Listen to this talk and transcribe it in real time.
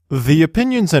The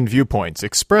opinions and viewpoints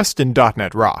expressed in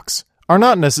 .NET Rocks are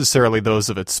not necessarily those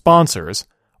of its sponsors,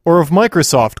 or of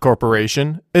Microsoft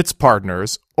Corporation, its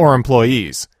partners, or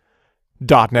employees.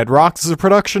 .NET Rocks is a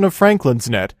production of Franklin's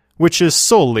Net, which is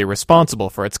solely responsible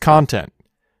for its content.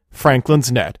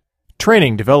 Franklin's Net,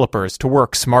 training developers to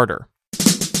work smarter.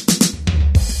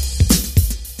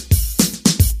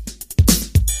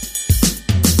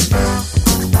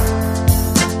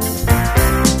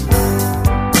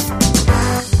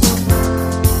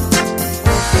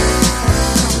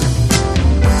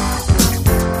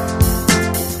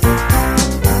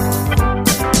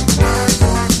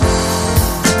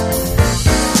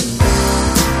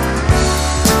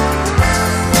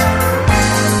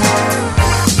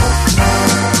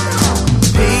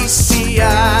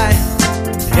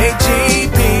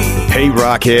 Hey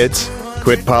Rockheads,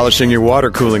 quit polishing your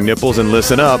water cooling nipples and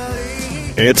listen up.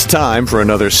 It's time for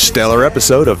another stellar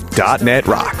episode of .NET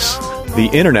Rocks, the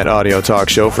internet audio talk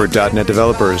show for .NET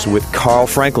developers with Carl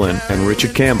Franklin and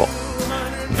Richard Campbell.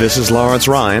 This is Lawrence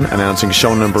Ryan announcing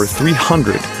show number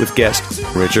 300 with guest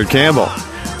Richard Campbell.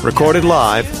 Recorded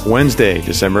live Wednesday,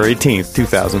 December 18th,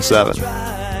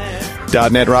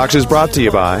 2007. .NET Rocks is brought to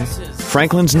you by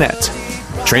Franklin's Net,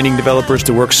 training developers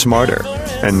to work smarter.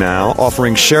 And now,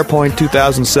 offering SharePoint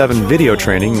 2007 video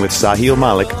training with Sahil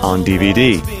Malik on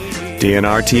DVD,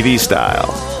 DNR TV style.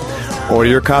 Order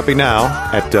your copy now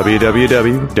at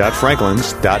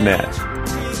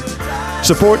www.franklins.net.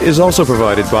 Support is also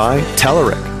provided by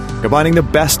Telerik, combining the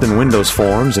best in Windows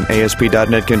forms and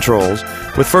ASP.NET controls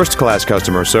with first-class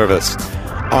customer service.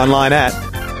 Online at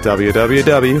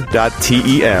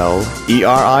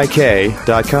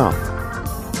www.telerik.com.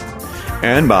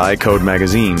 And by Code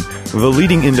Magazine, the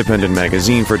leading independent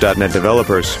magazine for .NET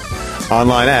developers.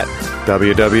 Online at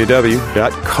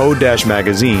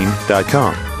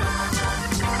www.code-magazine.com.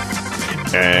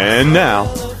 And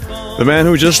now, the man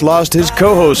who just lost his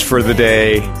co-host for the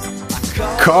day,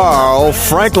 Carl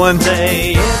Franklin.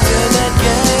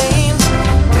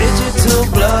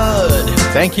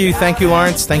 Thank you,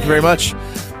 Lawrence. Thank you very much.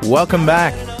 Welcome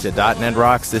back to .NET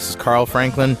Rocks. This is Carl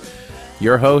Franklin,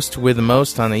 your host with the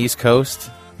most on the East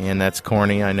Coast. And that's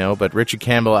corny, I know, but Richard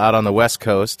Campbell out on the West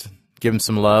Coast. Give him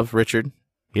some love, Richard.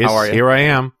 Yes, how are you? Here I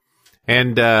am.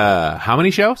 And how many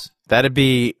shows? That'd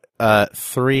be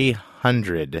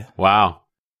 300. Wow.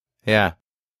 Yeah.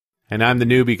 And I'm the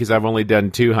newbie because I've only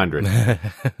done 200.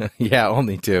 Yeah,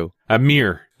 only two. A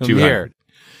mere 200.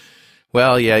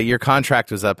 Well, yeah, your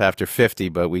contract was up after 50,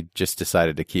 but we just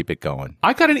decided to keep it going.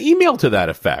 I got an email to that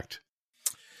effect.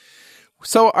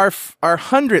 So our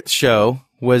 100th show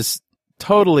was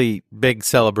totally big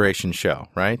celebration show,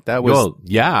 right? That was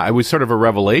yeah, it was sort of a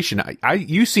revelation.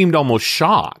 You seemed almost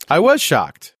shocked. I was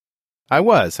shocked. I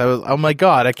was. Oh my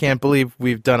God, I can't believe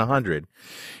we've done 100.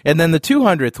 And then the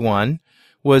 200th one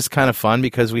was kind of fun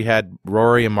because we had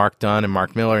Rory and Mark Dunn and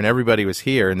Mark Miller and everybody was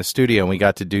here in the studio and we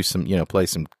got to do some, play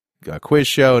some quiz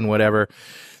show and whatever.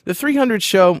 The 300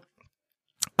 show,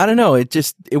 I don't know, it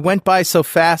went by so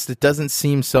fast it doesn't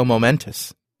seem so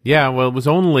momentous. Yeah, well, it was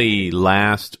only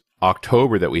last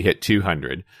October that we hit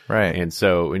 200. Right. And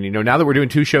so, now that we're doing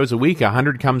 2 shows a week,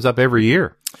 100 comes up every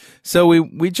year. So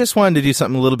we just wanted to do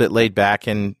something a little bit laid back,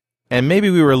 and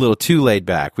maybe we were a little too laid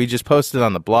back. We just posted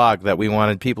on the blog that we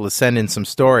wanted people to send in some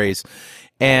stories,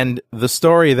 and the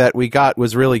story that we got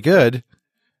was really good,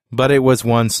 but it was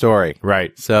one story.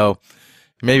 Right. So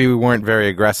maybe we weren't very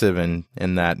aggressive in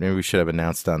that. Maybe we should have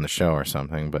announced on the show or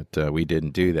something, but we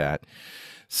didn't do that.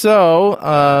 So,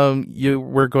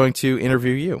 we're going to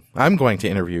interview you. I'm going to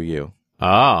interview you.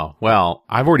 Oh, well,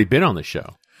 I've already been on the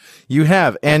show. You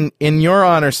have. And in your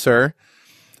honor, sir,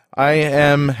 I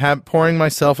am pouring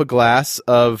myself a glass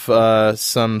of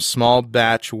some small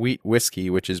batch wheat whiskey,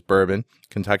 which is bourbon,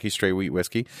 Kentucky straight wheat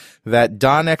whiskey, that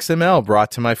Don XML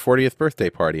brought to my 40th birthday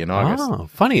party in August. Oh,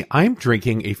 funny. I'm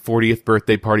drinking a 40th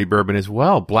birthday party bourbon as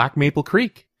well, Black Maple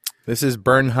Creek. This is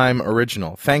Bernheim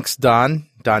Original. Thanks, Don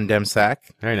Demsack.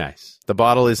 Very nice. The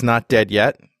bottle is not dead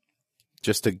yet.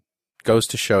 Goes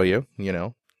to show you,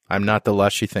 I'm not the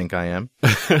lush you think I am.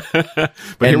 But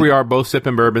here we are, both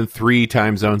sipping bourbon 3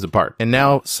 time zones apart. And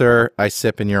now, sir, I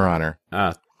sip in your honor.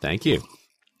 Thank you.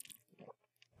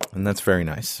 And that's very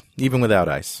nice, even without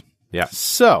ice. Yeah.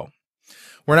 So,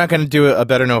 we're not going to do a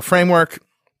better know framework.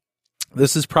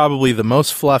 This is probably the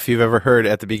most fluff you've ever heard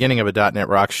at the beginning of a .NET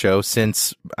Rock show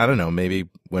since, I don't know, maybe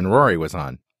when Rory was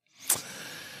on.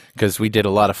 Because we did a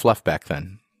lot of fluff back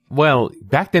then. Well,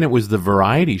 back then it was the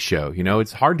variety show.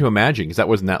 It's hard to imagine because that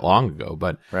wasn't that long ago.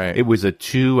 But right. It was a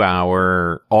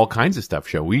 2-hour, all kinds of stuff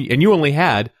show. And you only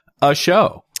had a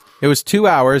show. It was 2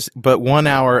 hours, but 1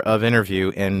 hour of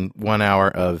interview and 1 hour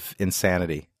of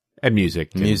insanity. And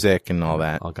music. And all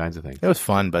that. All kinds of things. It was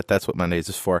fun, but that's what Mondays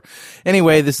is for.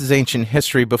 Anyway, this is Ancient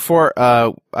History. Before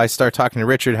I start talking to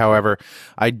Richard, however,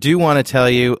 I do want to tell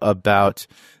you about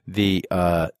the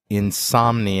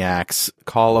Insomniacs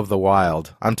Call of the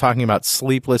Wild. I'm talking about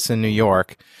Sleepless in New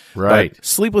York. Right. But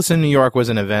Sleepless in New York was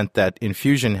an event that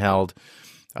Infusion held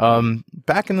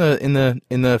back in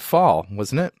the fall,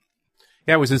 wasn't it?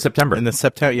 Yeah, it was in September.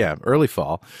 Early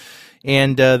fall.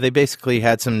 And they basically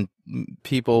had some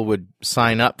people would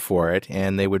sign up for it,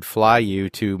 and they would fly you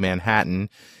to Manhattan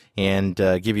and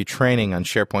give you training on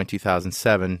SharePoint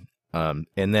 2007, and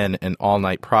then an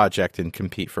all-night project and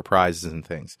compete for prizes and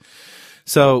things.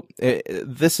 So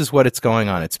this is what it's going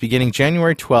on. It's beginning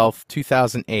January 12th,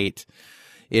 2008.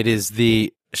 It is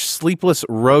the Sleepless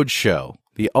Roadshow,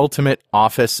 the ultimate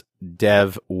office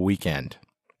dev weekend.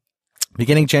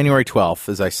 Beginning January 12th,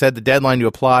 as I said, the deadline to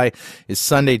apply is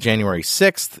Sunday, January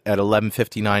 6th at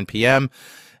 11:59 p.m.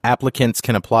 Applicants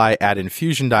can apply at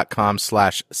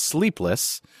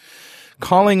infusion.com/sleepless.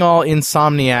 Calling all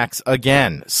insomniacs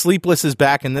again. Sleepless is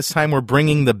back, and this time we're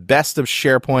bringing the best of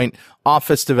SharePoint,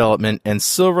 Office development, and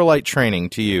Silverlight training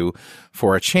to you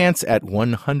for a chance at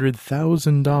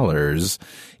 $100,000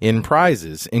 in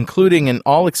prizes, including an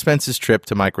all-expenses trip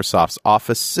to Microsoft's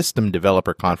Office System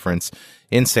Developer Conference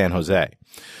in San Jose.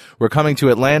 We're coming to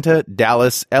Atlanta,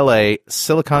 Dallas, LA,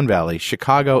 Silicon Valley,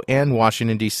 Chicago, and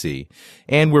Washington, D.C.,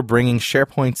 and we're bringing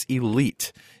SharePoint's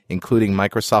elite, including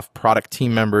Microsoft product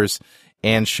team members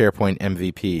and SharePoint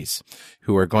MVPs,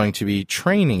 who are going to be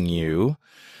training you.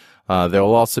 There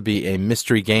will also be a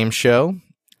mystery game show,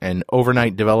 an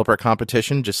overnight developer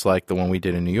competition, just like the one we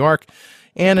did in New York,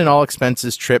 and an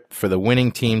all-expenses trip for the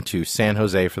winning team to San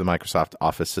Jose for the Microsoft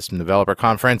Office System Developer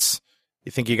Conference.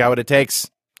 You think you got what it takes?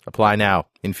 Apply now.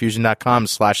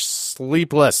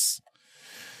 Infusion.com/sleepless.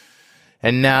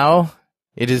 And now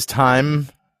it is time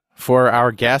for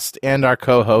our guest and our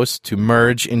co-host to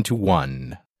merge into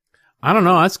one. I don't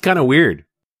know. That's kind of weird.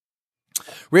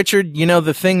 Richard, you know,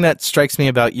 the thing that strikes me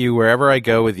about you wherever I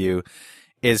go with you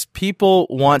is people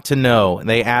want to know, and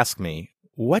they ask me,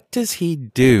 what does he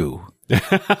do? And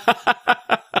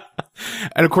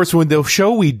of course, when the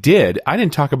show we did, I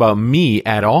didn't talk about me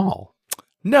at all.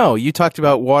 No, you talked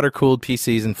about water-cooled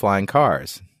PCs and flying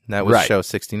cars. That was Right. show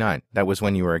 69. That was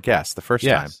when you were a guest the first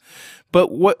Yes. time.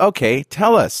 But okay,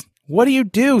 tell us. What do you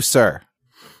do, sir?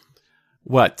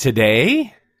 What,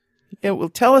 today? Yeah, well,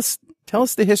 tell us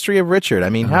the history of Richard. I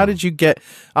mean, how did you get?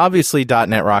 Obviously,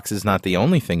 .NET Rocks is not the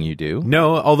only thing you do.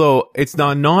 No, although it's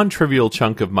not a non-trivial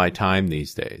chunk of my time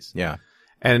these days. Yeah.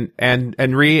 And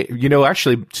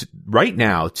actually, right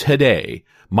now, today,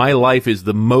 my life is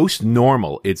the most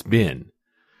normal it's been,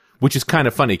 which is kind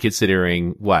of funny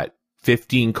considering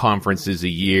 15 conferences a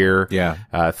year, Yeah.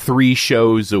 3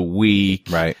 shows a week,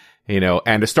 Right.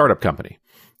 And a startup company.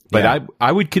 But Yeah.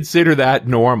 I would consider that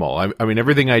normal. I mean,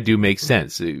 everything I do makes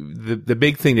sense. The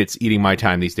big thing that's eating my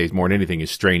time these days more than anything is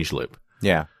Strange Loop.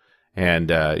 Yeah. And,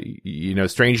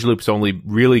 Strange Loop's only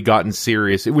really gotten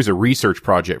serious. It was a research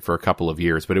project for a couple of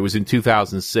years, but it was in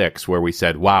 2006 where we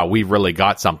said, wow, we've really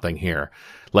got something here.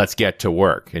 Let's get to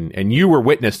work. And you were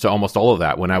witness to almost all of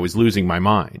that when I was losing my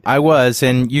mind. I was,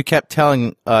 and you kept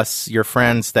telling us, your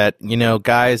friends, that,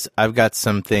 guys, I've got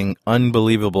something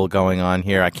unbelievable going on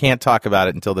here. I can't talk about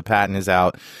it until the patent is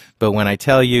out, but when I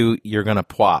tell you, you're going to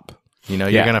plop. You're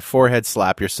going to forehead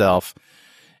slap yourself.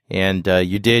 And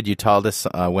you did. You told us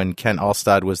when Ken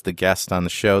Alstad was the guest on the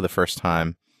show the first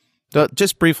time.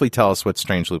 Just briefly tell us what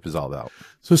Strange Loop is all about.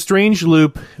 So Strange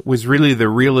Loop was really the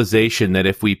realization that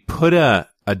if we put a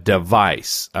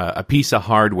device, a piece of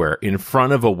hardware in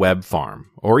front of a web farm,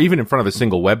 or even in front of a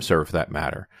single web server for that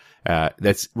matter,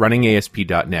 that's running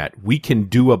ASP.NET, we can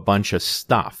do a bunch of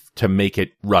stuff to make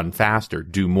it run faster,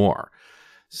 do more.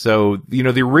 So,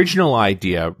 the original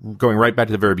idea, going right back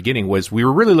to the very beginning, was we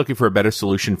were really looking for a better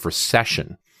solution for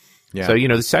session. Yeah. So,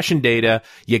 the session data,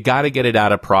 you got to get it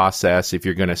out of process if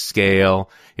you're going to scale.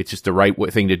 It's just the right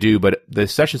thing to do. But the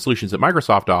session solutions that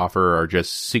Microsoft offer are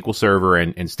just SQL Server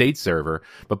and State Server.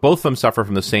 But both of them suffer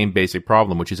from the same basic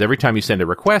problem, which is every time you send a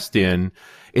request in,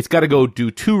 it's got to go do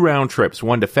 2 round trips.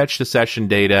 One to fetch the session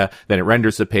data, then it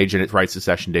renders the page and it writes the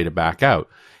session data back out.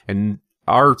 And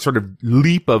our sort of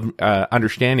leap of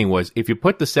understanding was if you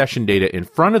put the session data in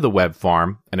front of the web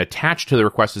farm and attach to the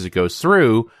request as it goes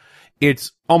through,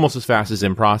 it's almost as fast as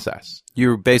in process.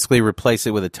 You basically replace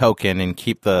it with a token and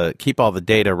keep all the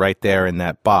data right there in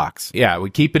that box. Yeah,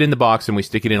 we keep it in the box and we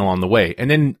stick it in along the way. And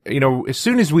then, as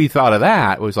soon as we thought of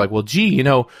that, it was like, well, gee,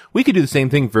 we could do the same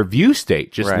thing for view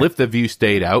state. Just Right. lift the view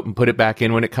state out and put it back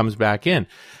in when it comes back in.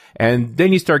 And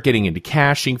then you start getting into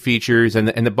caching features, and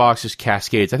the box just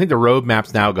cascades. I think the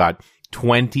roadmap's now got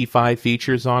 25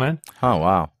 features on it. Oh,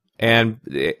 wow. And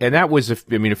that was, a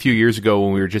few years ago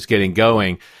when we were just getting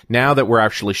going. Now that we're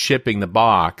actually shipping the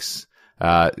box,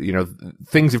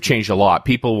 things have changed a lot.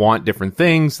 People want different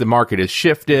things. The market has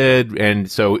shifted.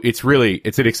 And so it's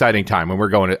an exciting time when we're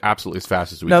going absolutely as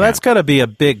fast as we can. Now, that's got to be a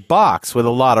big box with a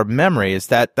lot of memory.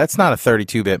 That's not a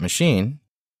 32-bit machine.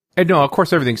 And no, of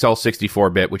course, everything's all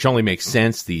 64-bit, which only makes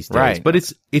sense these days. Right. But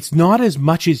it's not as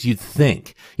much as you'd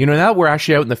think. Now that we're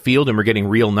actually out in the field and we're getting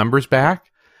real numbers back,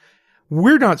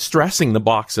 we're not stressing the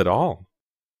box at all.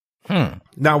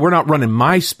 Now, we're not running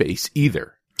MySpace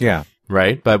either. Yeah.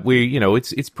 Right? But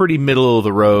it's pretty middle of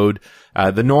the road.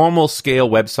 The normal scale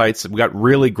websites, we've got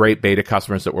really great beta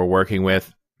customers that we're working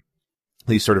with.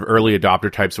 These sort of early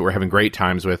adopter types that we're having great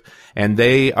times with. And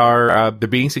they're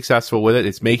being successful with it.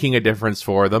 It's making a difference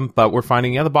for them, but we're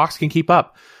finding, the box can keep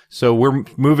up. So we're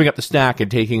moving up the stack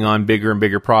and taking on bigger and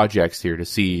bigger projects here to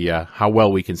see how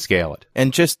well we can scale it.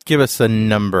 And just give us a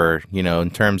number, in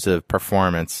terms of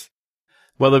performance.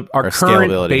 Well, our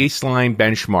current scalability. baseline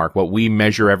benchmark, what we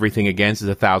measure everything against, is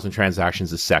 1,000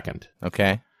 transactions a second.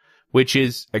 Okay. Which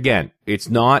is, again, it's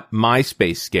not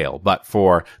MySpace scale, but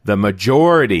for the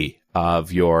majority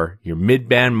of your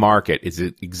mid-band market is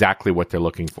exactly what they're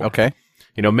looking for. Okay.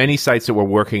 Many sites that we're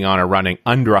working on are running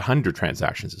under 100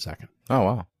 transactions a second. Oh,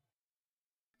 wow.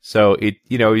 So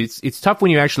it's tough when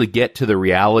you actually get to the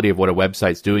reality of what a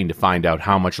website's doing to find out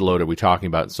how much load are we talking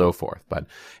about and so forth.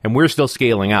 And we're still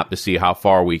scaling up to see how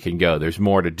far we can go. There's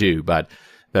more to do, but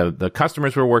the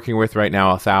customers we're working with right now,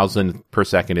 1,000 per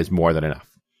second is more than enough.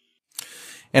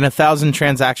 And 1,000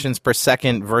 transactions per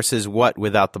second versus what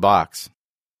without the box?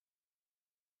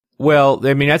 Well,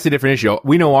 that's a different issue.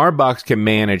 We know our box can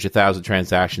manage 1,000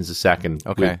 transactions a second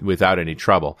without any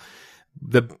trouble.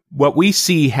 What we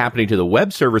see happening to the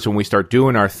web servers when we start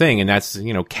doing our thing, and that's,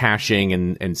 caching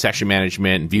and session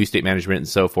management and view state management and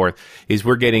so forth, is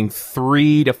we're getting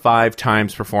 3 to 5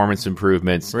 times performance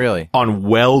improvements on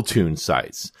well-tuned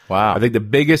sites. Wow. I think the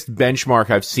biggest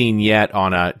benchmark I've seen yet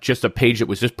on just a page that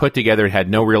was just put together and had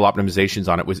no real optimizations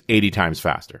on it was 80 times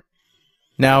faster.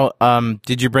 Now,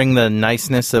 did you bring the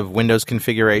niceness of Windows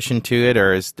configuration to it,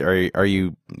 or are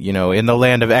you in the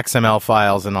land of XML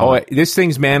files and all? Oh, this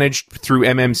thing's managed through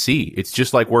MMC. It's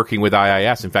just like working with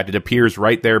IIS. In fact, it appears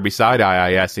right there beside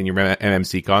IIS in your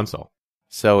MMC console.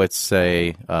 So it's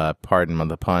pardon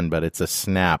the pun, but it's a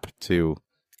snap to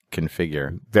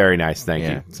configure. Very nice. Thank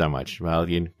you so much. Well,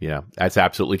 that's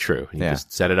absolutely true. You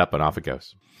just set it up and off it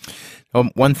goes.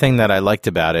 One thing that I liked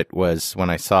about it was when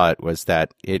I saw it was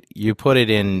that you put it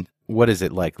in, what is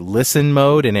it, like listen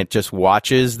mode, and it just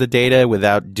watches the data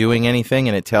without doing anything,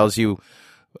 and it tells you,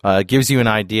 gives you an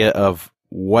idea of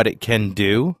what it can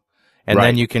do, and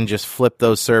then you can just flip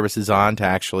those services on to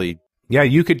actually. Yeah,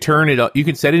 you could turn it up. You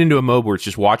can set it into a mode where it's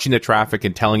just watching the traffic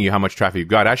and telling you how much traffic you've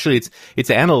got. Actually, its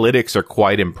analytics are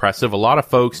quite impressive. A lot of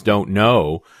folks don't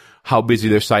know how busy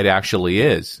their site actually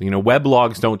is. Web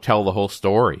logs don't tell the whole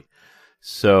story.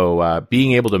 So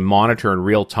being able to monitor in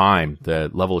real time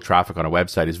the level of traffic on a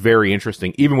website is very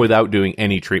interesting, even without doing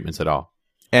any treatments at all.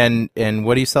 And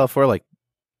what do you sell it for? Like,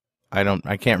 I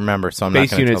can't remember. So I'm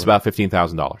base not going to. unit's about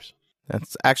 $15,000.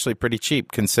 That's actually pretty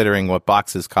cheap considering what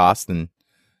boxes cost and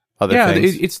other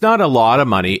things. Yeah, it's not a lot of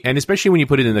money, and especially when you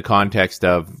put it in the context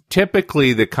of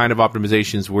typically the kind of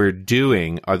optimizations we're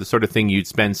doing are the sort of thing you'd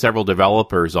spend several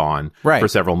developers on for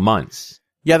several months.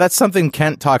 Yeah, that's something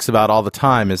Kent talks about all the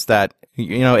time, is that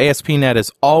ASP.NET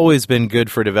has always been good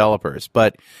for developers,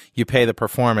 but you pay the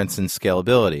performance and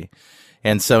scalability.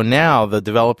 And so now the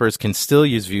developers can still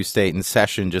use view state and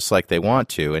session just like they want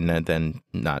to, and then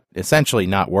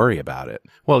not worry about it.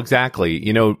 Well, exactly.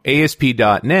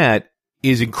 ASP.NET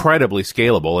is incredibly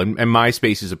scalable, and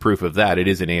MySpace is a proof of that. It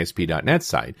is an ASP.NET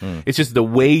site. It's just the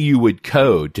way you would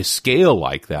code to scale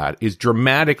like that is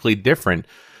dramatically different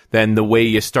than the way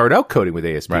you start out coding with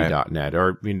ASP.NET.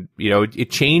 Or,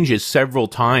 it changes several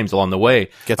times along the way.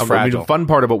 Gets fragile. The fun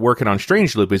part about working on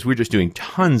Strange Loop is we're just doing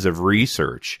tons of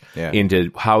research into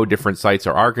how different sites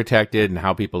are architected and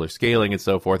how people are scaling and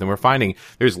so forth. And we're finding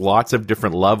there's lots of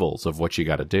different levels of what you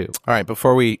got to do. All right,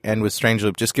 before we end with Strange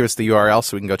Loop, just give us the URL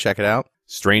so we can go check it out.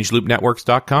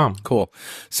 StrangeLoopNetworks.com. Cool.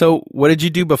 So what did you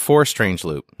do before Strange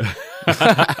Loop?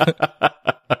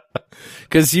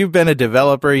 Because you've been a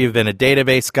developer, you've been a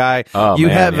database guy. You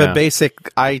have a basic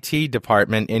IT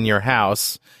department in your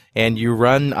house, and you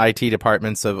run IT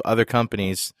departments of other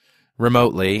companies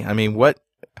remotely. I mean,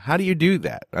 how do you do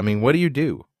that? I mean, what do you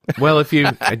do? Well,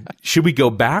 should we go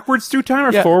backwards through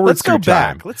time or forwards through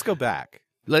time? Let's go back.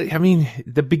 I mean,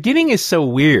 the beginning is so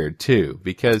weird too,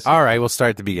 because All right, we'll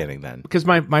start at the beginning then. because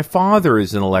my father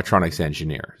is an electronics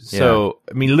engineer. So,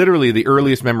 I mean, literally the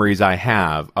earliest memories I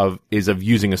have is of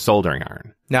using a soldering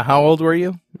iron. Now, how old were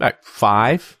you? Like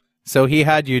 5. So he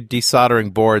had you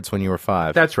desoldering boards when you were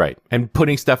 5. That's right. And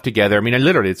putting stuff together. I mean,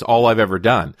 literally, it's all I've ever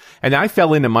done. And I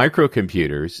fell into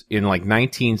microcomputers in like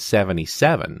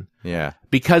 1977. Yeah.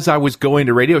 Because I was going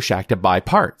to Radio Shack to buy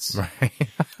parts. Right.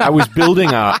 I was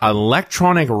building an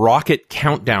electronic rocket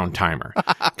countdown timer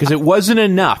because it wasn't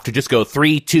enough to just go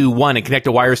 3, 2, 1 and connect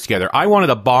the wires together. I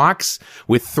wanted a box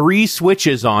with 3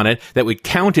 switches on it that would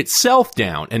count itself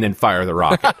down and then fire the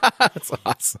rocket. That's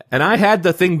awesome. And I had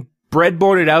the thing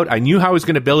breadboarded out. I knew how I was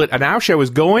going to build it. And actually, I was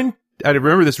going, I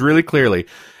remember this really clearly.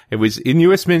 It was in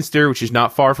Westminster, which is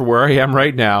not far from where I am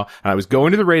right now. And I was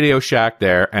going to the Radio Shack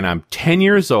there, and I'm 10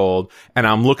 years old, and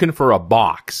I'm looking for a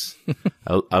box,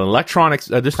 an electronics,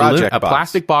 just a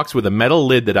plastic box with a metal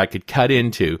lid that I could cut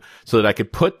into so that I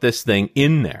could put this thing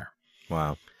in there.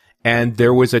 Wow. And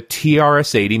there was a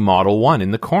TRS-80 Model 1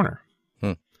 in the corner.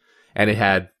 And it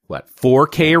had,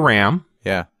 4K RAM.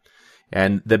 Yeah.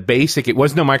 And the BASIC, it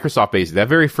was no Microsoft BASIC. That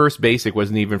very first BASIC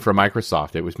wasn't even from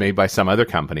Microsoft. It was made by some other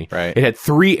company. Right. It had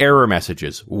 3 error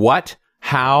messages. What,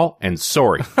 how, and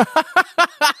sorry.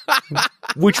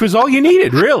 Which was all you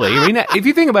needed, really. I mean, if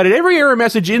you think about it, every error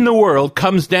message in the world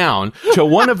comes down to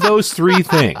one of those 3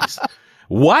 things.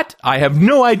 What? I have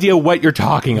no idea what you're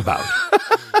talking about.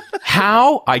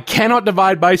 How? I cannot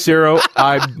divide by 0.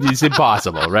 It's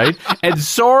impossible, right? And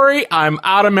sorry, I'm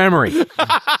out of memory.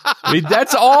 I mean,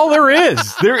 that's all there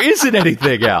is. There isn't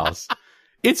anything else.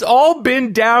 It's all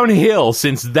been downhill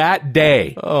since that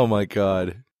day. Oh, my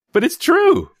God. But it's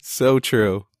true. So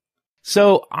true.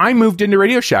 So I moved into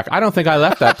Radio Shack. I don't think I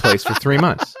left that place for 3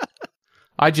 months.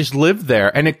 I just lived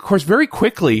there. And of course, very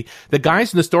quickly, the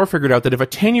guys in the store figured out that if a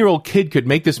 10-year-old kid could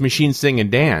make this machine sing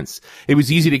and dance, it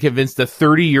was easy to convince the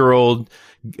 30-year-old,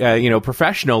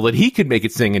 professional that he could make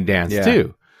it sing and dance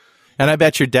too. And I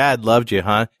bet your dad loved you,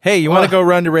 huh? Hey, you want to go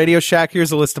run to Radio Shack?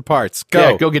 Here's a list of parts. Go.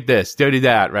 Yeah, go get this. Go do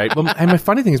that, right? Well, and my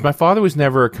funny thing is my father was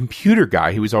never a computer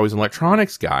guy. He was always an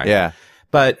electronics guy. Yeah.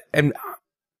 And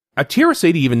a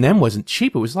TRS-80 even then wasn't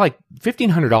cheap. It was like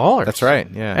 $1,500. That's right.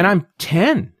 Yeah. And I'm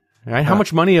 10. Right? How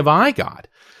much money have I got?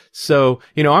 So,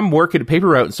 I'm working at paper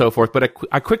route and so forth, but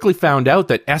I quickly found out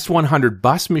that S100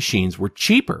 bus machines were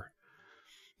cheaper.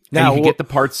 Now, and you could get the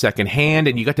parts secondhand,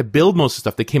 and you got to build most of the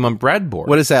stuff that came on breadboard.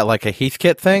 What is that, like a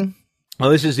Heathkit thing? Well,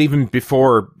 this is even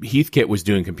before Heathkit was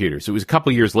doing computers. It was a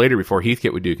couple years later before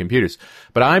Heathkit would do computers.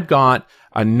 But I've got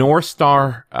a North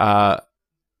Star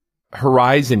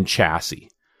Horizon chassis.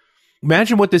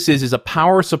 Imagine what this is a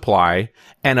power supply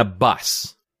and a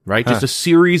bus. Right? Just a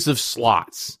series of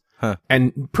slots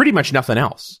and pretty much nothing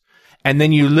else. And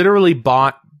then you literally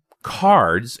bought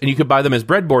cards, and you could buy them as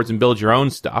breadboards and build your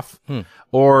own stuff.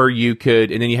 Or you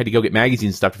could, and then you had to go get magazines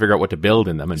and stuff to figure out what to build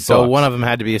in them. And so books. One of them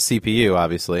had to be a CPU,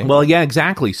 obviously. Well, yeah,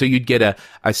 exactly. So you'd get a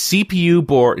CPU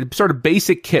board, sort of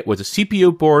basic kit was a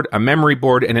CPU board, a memory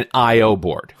board, and an I.O.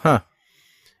 board.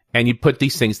 And you'd put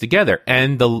these things together.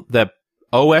 And the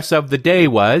OS of the day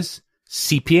was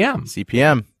CP/M.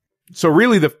 CP/M. So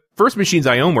really, the first machines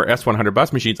I owned were S100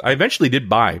 bus machines. I eventually did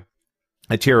buy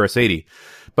a TRS-80,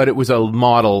 but it was a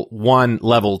Model 1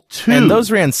 Level 2. And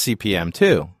those ran CP/M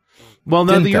too. Well,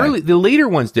 no, the later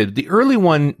ones did. The early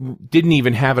one didn't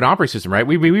even have an operating system, right?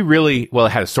 We really, well,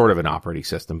 it had a sort of an operating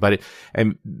system, but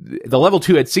and the Level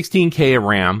 2 had 16K of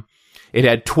RAM. It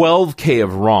had 12K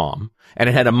of ROM, and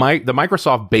it had the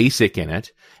Microsoft BASIC in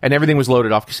it, and everything was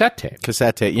loaded off cassette tape.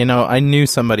 Cassette tape. I knew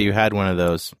somebody who had one of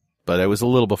those. But it was a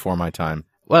little before my time.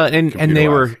 Well, and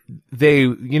they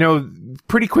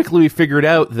pretty quickly we figured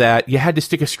out that you had to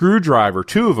stick a screwdriver,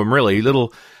 2 of them really,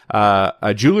 little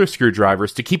jeweler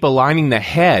screwdrivers to keep aligning the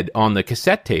head on the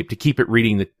cassette tape to keep it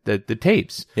reading the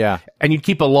tapes. Yeah. And you'd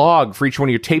keep a log for each one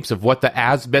of your tapes of what the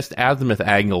best azimuth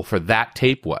angle for that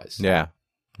tape was. Yeah.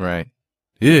 Right.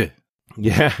 Yeah.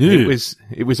 Yeah.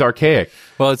 It was archaic.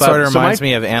 Well, it sort of reminds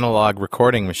me of analog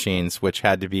recording machines, which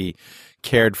had to be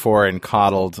cared for and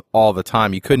coddled all the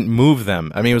time. You couldn't move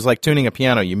them. I mean, it was like tuning a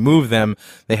piano. You move them,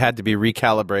 they had to be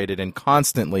recalibrated and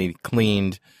constantly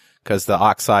cleaned because the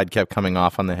oxide kept coming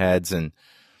off on the heads. And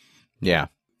yeah.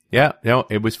 Yeah, no,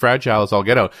 it was fragile as all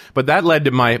get out. But that led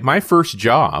to my first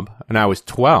job, and I was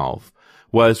 12,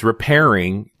 was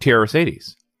repairing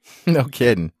TRS-80s. No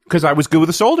kidding. Because I was good with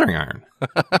a soldering iron.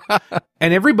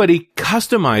 And everybody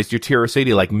customized your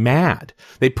TRS-80 like mad.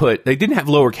 They didn't have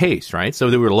lower case, right? So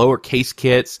there were lower case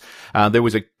kits. There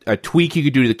was a tweak you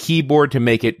could do to the keyboard to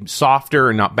make it softer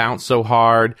and not bounce so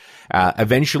hard.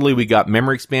 Eventually we got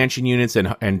memory expansion units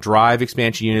and drive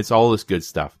expansion units, all this good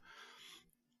stuff.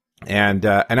 And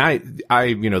I,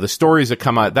 the stories that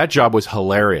come out, that job was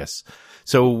hilarious.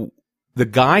 So the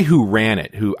guy who ran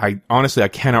it, who I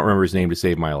cannot remember his name to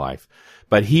save my life,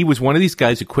 but he was one of these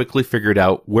guys who quickly figured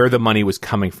out where the money was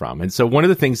coming from. And so one of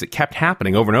the things that kept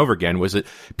happening over and over again was that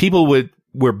people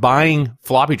were buying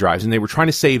floppy drives and they were trying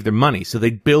to save their money. So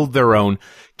they'd build their own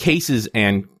cases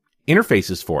and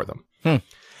interfaces for them.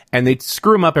 And they'd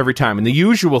screw them up every time. And the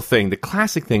usual thing, the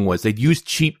classic thing was they'd use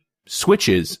cheap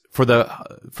switches for the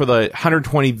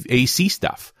 120 AC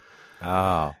stuff.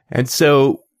 Oh. And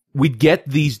so we'd get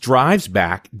these drives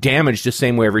back damaged the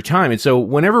same way every time. And so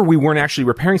whenever we weren't actually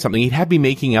repairing something, he'd have me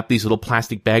making up these little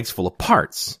plastic bags full of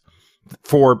parts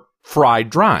for fried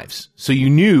drives. So you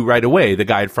knew right away the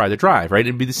guy had fried the drive, right?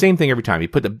 It'd be the same thing every time. He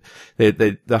put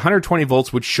the 120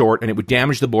 volts would short and it would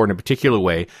damage the board in a particular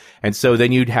way. And so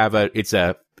then you'd have it's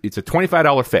a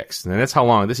 $25 fix. And that's how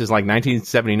long, this is like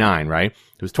 1979, right?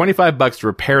 It was $25 to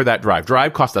repair that drive.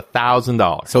 Drive cost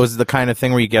 $1,000. So is it the kind of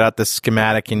thing where you get out the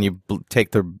schematic and you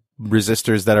take the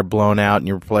resistors that are blown out and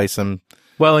you replace them?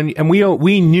 Well, and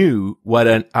we knew what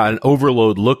an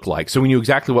overload looked like. So we knew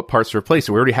exactly what parts to replace.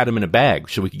 So we already had them in a bag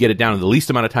so we could get it down in the least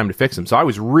amount of time to fix them. So I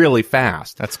was really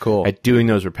fast. That's cool. At doing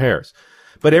those repairs.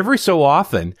 But every so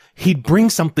often, he'd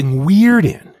bring something weird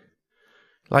in.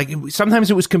 Like,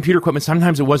 sometimes it was computer equipment,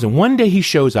 sometimes it wasn't. One day he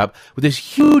shows up with this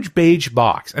huge beige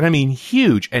box, and I mean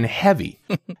huge and heavy.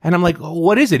 And I'm like, oh,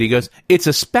 what is it? He goes, it's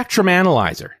a spectrum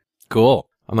analyzer. Cool.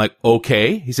 I'm like,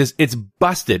 okay. He says, it's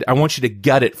busted. I want you to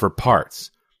gut it for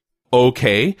parts.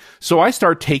 Okay. So I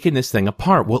start taking this thing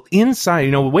apart. Well,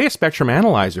 inside, the way a spectrum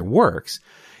analyzer works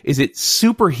is it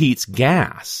superheats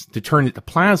gas to turn it to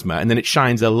plasma, and then it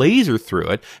shines a laser through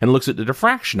it and looks at the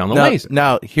diffraction on the laser.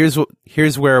 Now, here's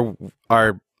where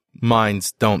our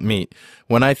minds don't meet.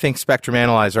 When I think spectrum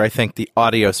analyzer, I think the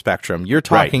audio spectrum. You're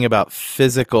talking about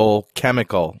physical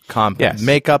chemical compound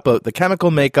the chemical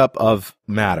makeup of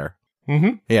matter.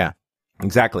 Mm-hmm. Yeah.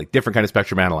 Exactly. Different kind of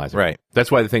spectrum analyzer. Right.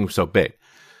 That's why the thing was so big.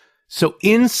 So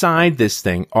inside this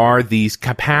thing are these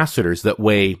capacitors that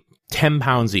weigh 10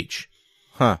 pounds each.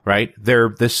 Huh. Right? They're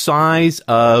the size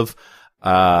of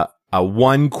a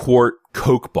 1 quart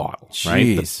Coke bottle.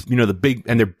 Jeez. Right? The big,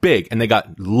 and they're big, and they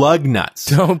got lug nuts.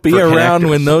 Don't be around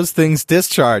when those things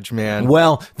discharge, man.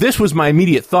 Well, this was my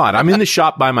immediate thought. I'm in the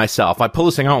shop by myself. I pull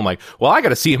this thing out. I'm like, well, I got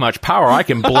to see how much power I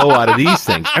can blow out of these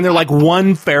things. And they're like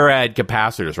 1 farad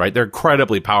capacitors, right? They're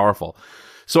incredibly powerful.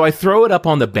 So I throw it up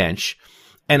on the bench,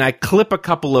 and I clip a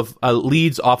couple of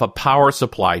leads off a power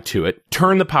supply to it,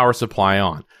 turn the power supply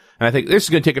on. And I think this is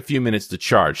going to take a few minutes to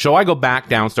charge. So I go back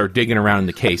down, start digging around in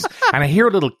the case, and I hear a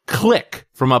little click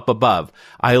from up above.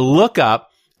 I look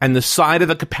up, and the side of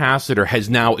the capacitor has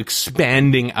now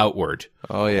expanding outward.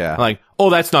 Oh, yeah. I'm like, oh,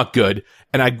 that's not good.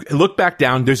 And I look back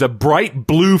down. There's a bright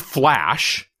blue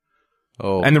flash.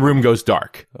 Oh. And the room goes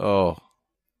dark. Oh.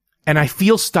 And I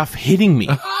feel stuff hitting me.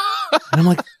 And I'm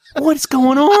like, what's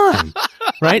going on?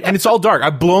 Right? And it's all dark.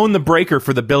 I've blown the breaker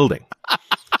for the building.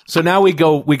 So now we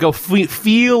go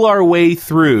feel our way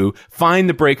through, find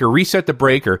the breaker, reset the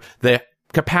breaker. The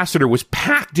capacitor was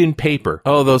packed in paper.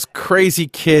 Oh, those crazy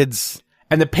kids.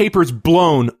 And the paper's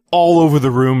blown all over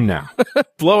the room now.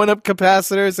 Blowing up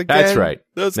capacitors again. That's right.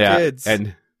 Those kids.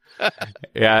 And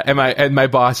and my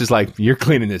boss is like, you're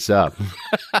cleaning this up.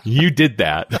 You did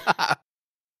that.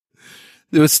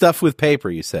 There was stuff with paper,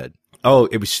 you said. Oh,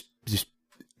 it was just,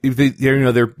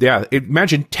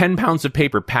 imagine 10 pounds of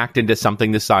paper packed into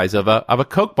something the size of a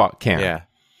Coke can. Yeah.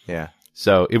 Yeah.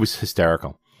 So it was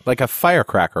hysterical. Like a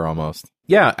firecracker almost.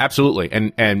 Yeah, absolutely.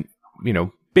 And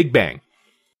big bang.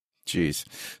 Jeez.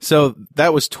 So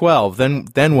that was 12.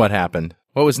 Then what happened?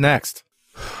 What was next?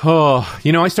 Oh,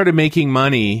 I started making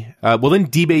money. Then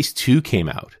D-Base 2 came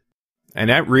out. And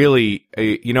that really,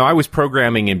 I was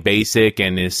programming in BASIC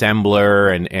and in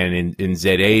Assembler and in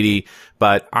Z80,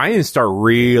 but I didn't start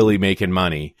really making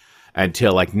money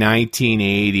until like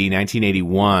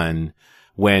 1981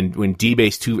 when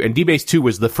D-Base 2, and D-Base 2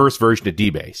 was the first version of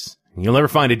D-Base. You'll never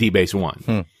find a D-Base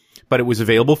 1, but it was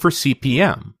available for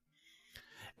CP/M.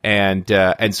 And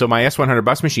so my S100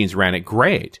 bus machines ran it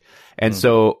great. And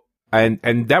so,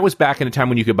 and that was back in a time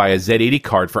when you could buy a Z80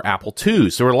 card for Apple II.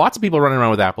 So there were lots of people running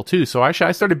around with Apple II. So I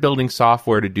started building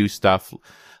software to do stuff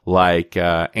like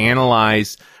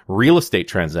analyze real estate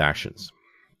transactions.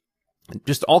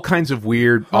 Just all kinds of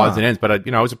weird odds and ends. But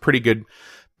I was a pretty good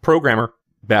programmer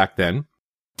back then.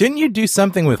 Didn't you do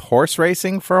something with horse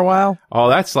racing for a while? Oh,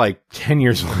 that's like 10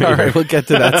 years later. All right, we'll get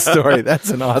to that story. That's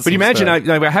an awesome But imagine,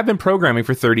 story. I have been programming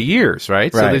for 30 years,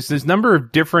 right? So there's this number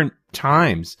of different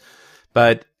times.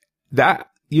 But that,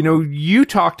 you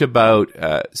talked about,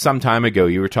 some time ago,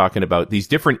 you were talking about these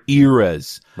different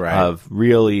eras of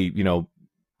really,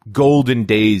 golden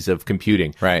days of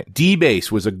computing. Right.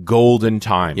 DBase was a golden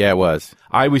time. Yeah, it was.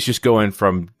 I was just going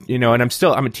from, and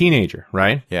I'm a teenager,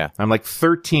 right? Yeah. I'm like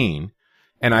 13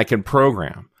 and I can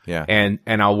program. Yeah. And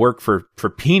I'll work for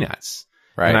peanuts.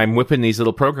 Right. And I'm whipping these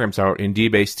little programs out in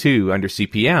DBase 2 under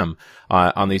CPM,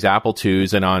 on these Apple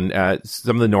IIs and on,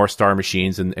 some of the North Star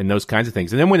machines and those kinds of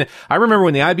things. And then I remember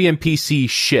when the IBM PC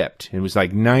shipped, it was like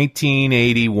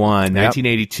 1981,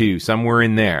 1982, somewhere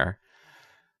in there.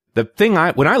 The thing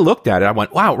when I looked at it, I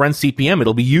went, wow, it runs CPM.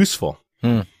 It'll be useful.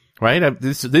 Right?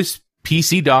 This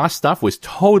PC DOS stuff was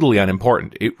totally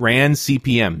unimportant. It ran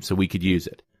CPM so we could use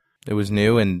it. It was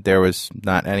new, and there was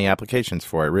not any applications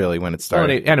for it, really, when it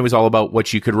started. And it was all about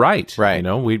what you could write. Right.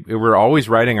 We were always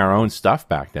writing our own stuff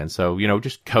back then. So,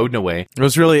 just coding away. It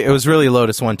was really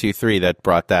Lotus 1-2-3 that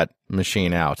brought that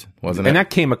machine out, wasn't it? And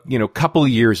that came, a couple of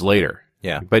years later.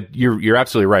 Yeah. But you're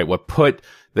absolutely right. What put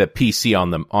the PC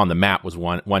on the map was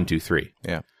 1-2-3.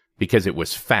 Yeah. Because it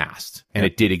was fast and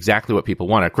it did exactly what people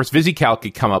wanted. Of course, VisiCalc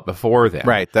had come up before then.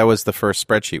 Right. That was the first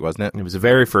spreadsheet, wasn't it? It was the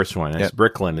very first one. It's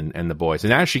Bricklin and the boys.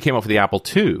 And actually came up with the Apple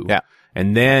II. Yeah.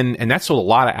 And that sold a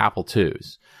lot of Apple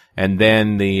IIs. And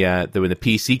then when the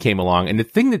PC came along, and the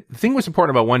thing was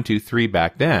important about 1-2-3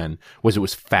 back then was it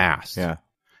was fast. Yeah.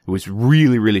 It was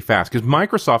really, really fast because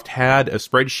Microsoft had a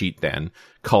spreadsheet then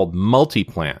called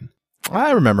Multiplan.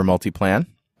 I remember Multiplan.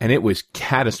 And it was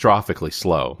catastrophically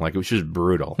slow. Like, it was just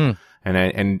brutal. And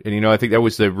I think that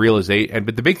was the realization.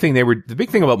 But the big thing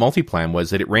about Multiplan was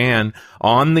that it ran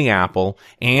on the Apple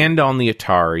and on the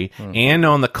Atari and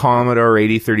on the Commodore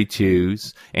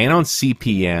 8032s and on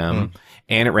CPM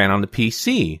and it ran on the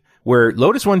PC, where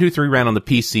Lotus 1-2-3 ran on the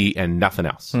PC and nothing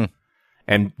else.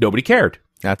 And nobody cared.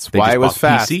 That's why it was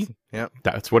fast. PC. Yep.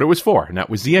 That's what it was for. And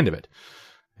that was the end of it.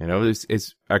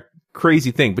 It's a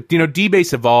crazy thing. But,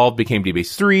 DBase evolved, became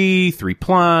DBase 3,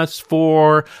 3+,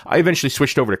 4. I eventually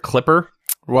switched over to Clipper.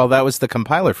 Well, that was the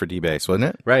compiler for DBase,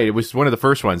 wasn't it? Right. It was one of the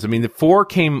first ones. I mean, the 4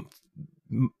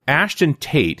 Ashton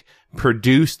Tate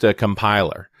produced a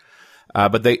compiler.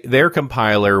 But their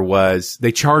compiler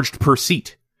they charged per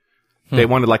seat. They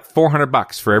wanted like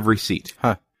 $400 for every seat.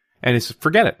 Huh. And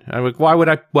forget it. I'm like, why would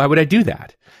I do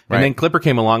that? Right. And then Clipper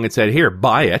came along and said, here,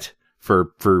 buy it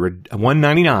for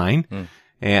 $199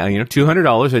 and,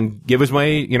 $200 and give us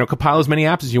compile as many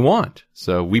apps as you want.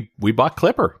 So we bought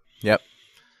Clipper. Yep.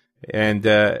 And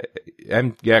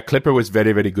Clipper was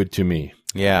very, very good to me.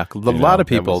 Yeah. A lot of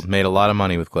people made a lot of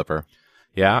money with Clipper.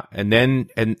 Yeah. And then,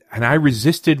 and I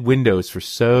resisted Windows for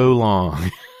so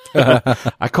long.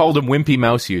 I called them wimpy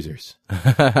mouse users.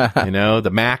 The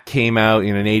Mac came out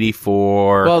in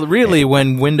 84. Well, really,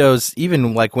 when Windows,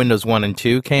 even like Windows 1 and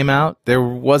 2 came out, there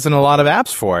wasn't a lot of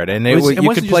apps for it. And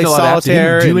you could play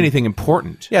Solitaire. It didn't do anything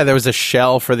important. Yeah, there was a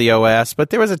shell for the OS, but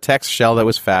there was a text shell that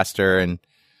was faster. And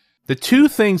the two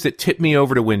things that tipped me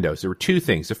over to Windows, there were two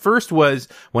things. The first was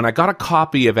when I got a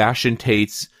copy of Ashton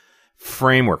Tate's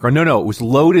framework. Or no, it was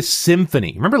Lotus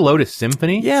Symphony. Remember Lotus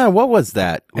Symphony? Yeah, what was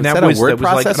that? And that was a word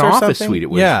like an processor or office something? suite. It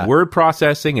was word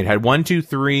processing. It had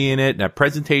 1-2-3 in it and a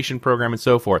presentation program and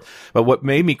so forth. But what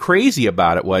made me crazy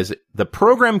about it was the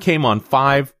program came on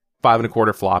 5 1/4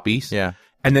 floppies. Yeah.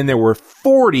 And then there were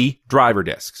 40 driver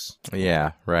disks.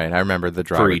 Yeah, right. I remember the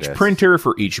driver for each disks. printer,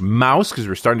 for each mouse, because we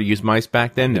were starting to use mice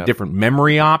back then, the different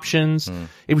memory options.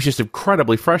 It was just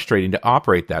incredibly frustrating to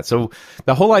operate that. So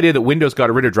the whole idea that Windows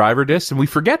got rid of driver disks, and we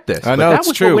forget this, but that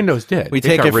was true. what Windows did. We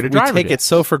take it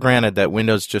so for granted that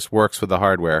Windows just works with the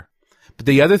hardware. But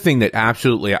the other thing that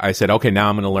absolutely, I said, okay, now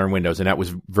I'm going to learn Windows, and that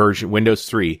was Windows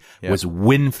 3, was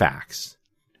WinFax.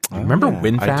 Remember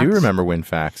WinFax? I do remember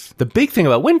WinFax. The big thing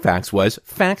about WinFax was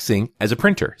faxing as a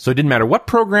printer. So it didn't matter what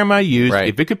program I used. Right.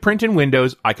 If it could print in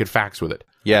Windows, I could fax with it.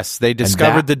 Yes, they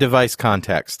discovered the device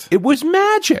context. It was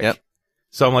magic. Yep.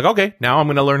 So I'm like, okay, now I'm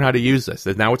going to learn how to use this.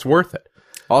 Now it's worth it.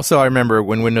 Also, I remember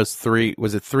when Windows 3,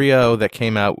 was it 3.0 that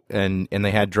came out and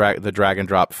they had the drag and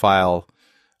drop file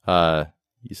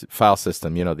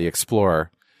system, the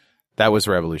Explorer. That was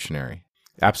revolutionary.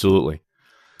 Absolutely.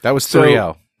 That was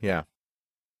 3.0. Yeah.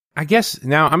 I guess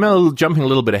now I'm jumping a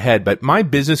little bit ahead, but my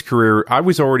business career, I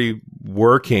was already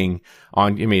working I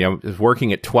was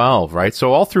working at 12, right?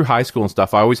 So all through high school and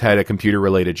stuff, I always had a computer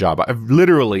related job. I've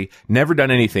literally never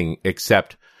done anything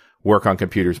except work on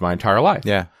computers my entire life.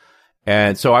 Yeah.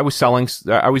 And so I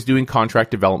was doing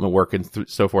contract development work and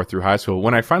so forth through high school.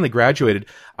 When I finally graduated,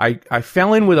 I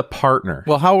fell in with a partner.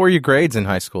 Well, how were your grades in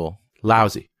high school?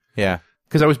 Lousy. Yeah.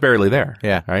 Because I was barely there.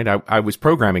 Yeah. Right. I was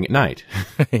programming at night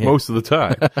most of the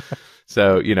time.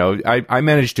 So, I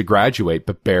managed to graduate,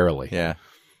 but barely. Yeah.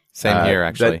 Same here,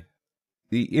 actually.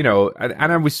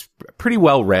 And I was pretty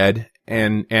well read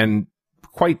and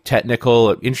quite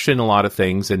technical, interested in a lot of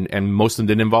things, and most of them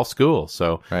didn't involve school.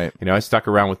 So, right. I stuck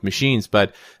around with machines.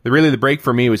 But the break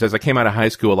for me was as I came out of high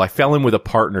school, I fell in with a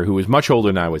partner who was much older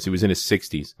than I was. He was in his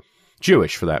 60s,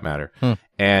 Jewish for that matter.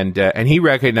 And he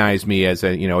recognized me as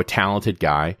a talented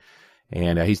guy,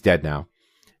 and he's dead now.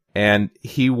 And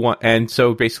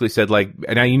so basically said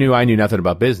and I knew nothing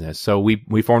about business. So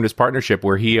we formed this partnership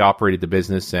where he operated the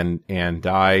business and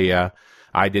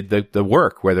I did the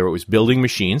work, whether it was building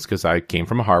machines, because I came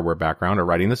from a hardware background, or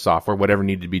writing the software, whatever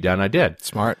needed to be done, I did.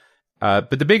 Smart.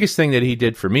 But the biggest thing that he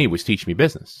did for me was teach me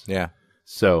business. Yeah.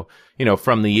 So,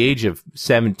 from the age of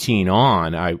 17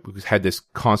 on, I had this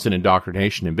constant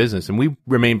indoctrination in business, and we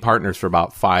remained partners for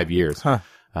about 5 years. That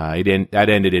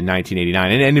ended in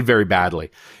 1989, and it ended very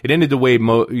badly. It ended the way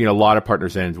a lot of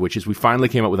partners end, which is we finally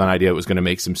came up with an idea that was going to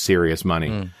make some serious money.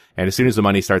 And as soon as the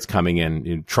money starts coming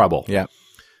in trouble. Yeah.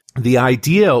 The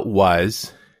idea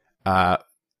was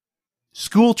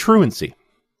school truancy.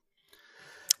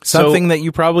 Something that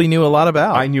you probably knew a lot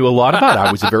about. I knew a lot about.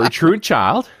 I was a very truant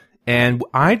child, and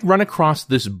I'd run across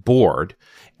this board,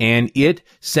 and it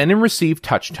sent and received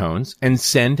touch tones and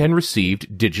sent and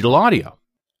received digital audio.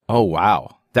 Oh,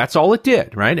 wow. That's all it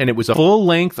did, right? And it was a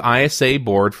full-length ISA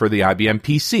board for the IBM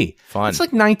PC. Fun. It's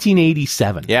like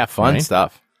 1987. Yeah, fun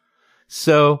stuff.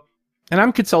 So, and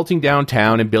I'm consulting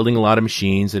downtown and building a lot of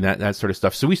machines and that sort of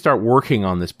stuff. So we start working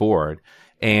on this board.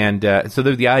 And so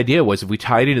the idea was if we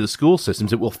tie it into the school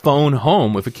systems, it will phone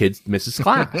home if a kid misses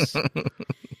class.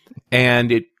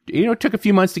 And it took a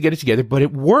few months to get it together, but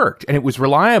it worked and it was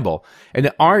reliable. And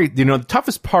the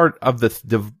toughest part of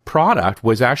the product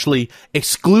was actually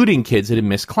excluding kids that had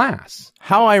missed class.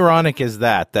 How ironic is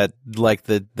that like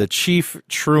the chief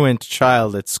truant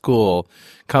child at school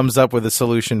comes up with a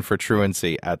solution for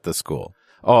truancy at the school?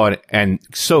 Oh, and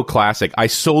so classic. I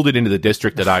sold it into the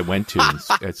district that I went to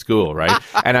at school, right?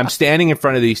 And I'm standing in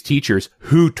front of these teachers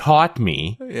who taught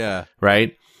me. Yeah.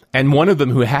 Right? And one of them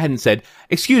who hadn't said,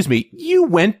 "Excuse me, you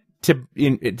went to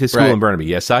school in Burnaby?"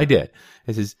 "Yes, I did."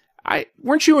 He says,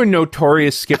 "Weren't you a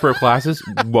notorious skipper of classes?"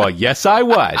 "Well, yes, I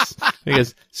was." He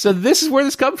goes, "So this is where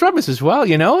this comes from?" I says, "Well,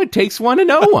 it takes one to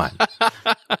know one."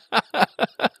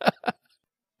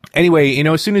 Anyway,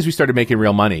 as soon as we started making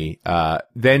real money,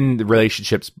 then the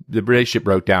relationship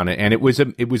broke down, and it was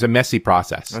a messy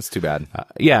process. That's too bad.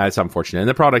 Yeah, it's unfortunate. And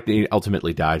the product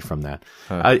ultimately died from that.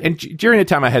 And during the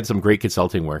time I had some great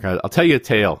consulting work. I'll tell you a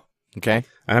tale. Okay.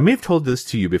 And I may have told this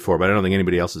to you before, but I don't think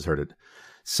anybody else has heard it.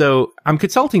 So I'm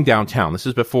consulting downtown. This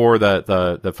is before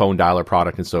the phone dialer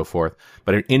product and so forth,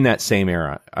 but in that same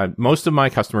era. Most of my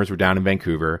customers were down in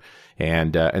Vancouver,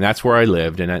 and that's where I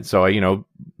lived. And so I,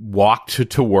 walked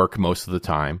to work most of the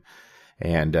time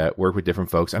and work with different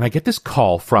folks. And I get this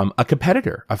call from a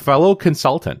competitor, a fellow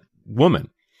consultant woman,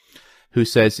 who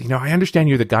says, "I understand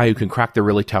you're the guy who can crack the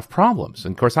really tough problems."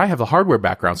 And of course, I have a hardware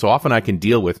background, so often I can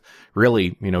deal with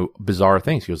really, bizarre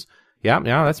things. He goes, Yeah,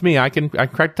 that's me. I can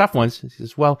crack tough ones." He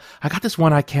says, "Well, I got this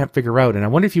one I can't figure out, and I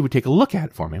wonder if you would take a look at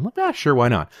it for me." I'm like, "Sure, why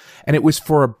not?" And it was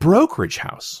for a brokerage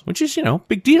house, which is,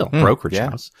 big deal, brokerage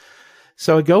house.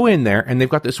 So I go in there, and they've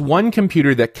got this one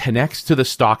computer that connects to the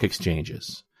stock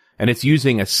exchanges, and it's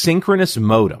using a synchronous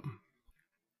modem.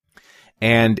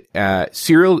 And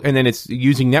serial, and then it's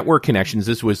using network connections.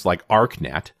 This was like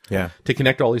ArcNet to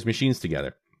connect all these machines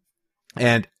together.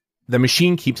 And the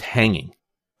machine keeps hanging.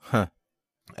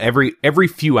 Every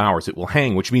few hours it will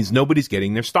hang, which means nobody's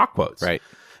getting their stock quotes. Right.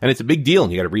 And it's a big deal,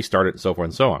 and you got to restart it and so forth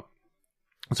and so on.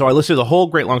 So I listed the whole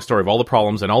great long story of all the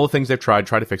problems and all the things they've tried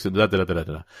to fix it.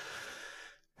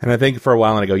 And I think for a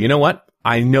while, and I go, "You know what?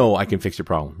 I know I can fix your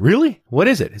problem." "Really? What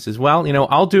is it?" He says, "Well,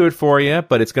 I'll do it for you,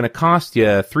 but it's going to cost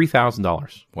you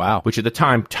 $3,000. Wow. Which at the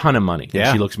time, ton of money. Yeah.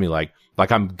 And she looks at me like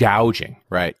I'm gouging.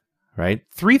 Right. Right?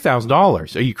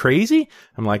 $3,000. Are you crazy?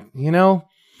 I'm like,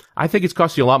 I think it's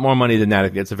cost you a lot more money than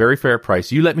that. It's a very fair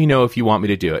price. You let me know if you want me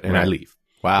to do it. And I leave.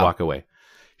 Wow. Walk away.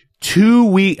 2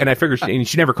 weeks, and I figure, and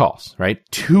she never calls, right?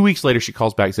 2 weeks later, she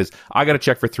calls back and says, "I got a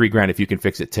check for $3,000 if you can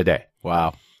fix it today."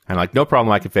 Wow. I'm like, "No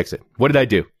problem. I can fix it." What did I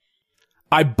do?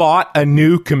 I bought a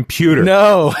new computer.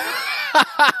 No.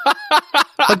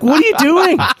 Like, what are you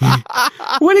doing?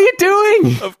 What are you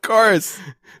doing? Of course.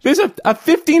 There's a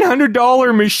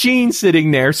 $1,500 machine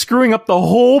sitting there screwing up the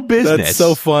whole business. That's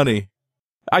so funny.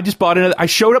 I just bought another. I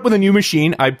showed up with a new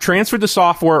machine. I transferred the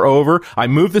software over. I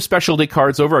moved the specialty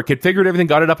cards over. I configured everything,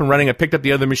 got it up and running. I picked up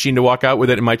the other machine to walk out with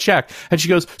it in my check. And she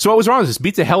goes, so what was wrong with this?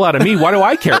 Beats the hell out of me. Why do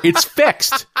I care? It's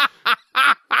fixed.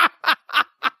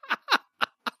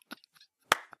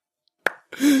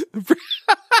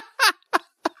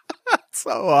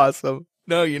 So awesome.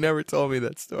 No, you never told me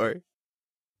that story.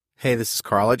 Hey, this is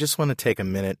Carl. I just want to take a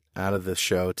minute out of the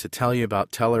show to tell you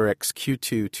about Teleric's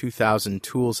Q2 2000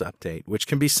 Tools Update, which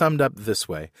can be summed up this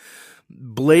way.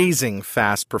 Blazing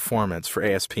fast performance for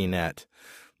ASP.NET,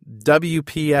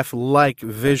 WPF-like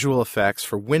visual effects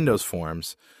for Windows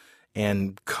forms,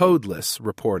 and codeless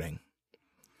reporting.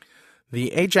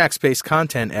 The Ajax-based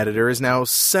content editor is now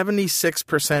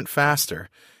 76% faster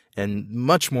and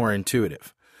much more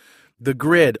intuitive. The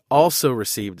grid also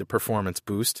received a performance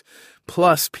boost,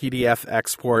 plus PDF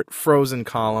export, frozen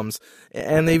columns,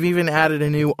 and they've even added a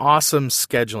new awesome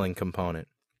scheduling component.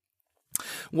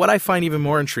 What I find even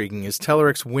more intriguing is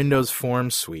Teleric's Windows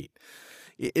Forms suite.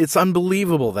 It's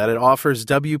unbelievable that it offers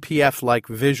WPF-like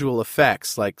visual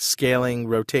effects like scaling,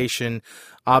 rotation,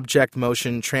 object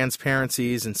motion,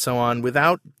 transparencies, and so on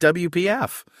without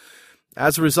WPF.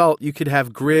 As a result, you could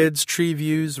have grids, tree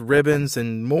views, ribbons,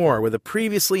 and more with a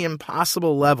previously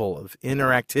impossible level of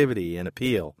interactivity and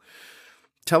appeal.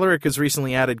 Telerik has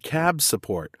recently added CAB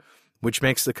support, which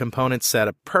makes the component set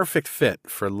a perfect fit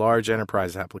for large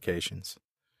enterprise applications.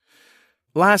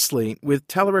 Lastly, with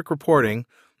Telerik reporting,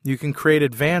 you can create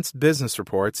advanced business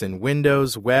reports in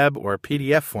Windows, web, or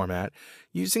PDF format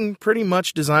using pretty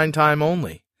much design time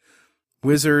only.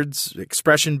 Wizards,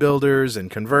 expression builders, and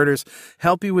converters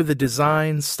help you with the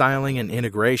design, styling, and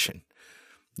integration.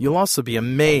 You'll also be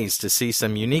amazed to see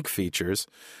some unique features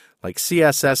like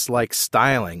CSS-like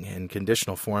styling and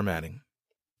conditional formatting.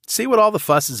 See what all the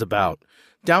fuss is about.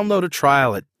 Download a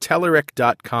trial at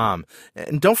Telerik.com,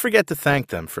 and don't forget to thank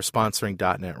them for sponsoring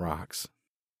 .NET Rocks.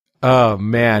 Oh,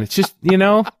 man. It's just,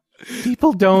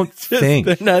 people don't think.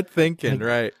 They're not thinking,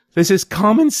 right. There's this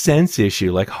common sense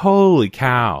issue, like, holy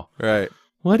cow. Right.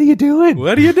 What are you doing?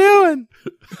 What are you doing?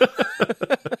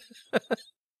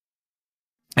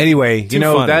 Anyway,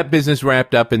 funny. that business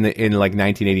wrapped up in like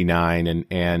 1989,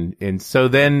 and so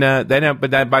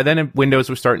by then Windows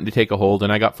was starting to take a hold,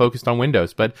 and I got focused on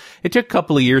Windows. But it took a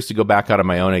couple of years to go back out on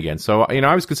my own again. So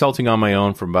I was consulting on my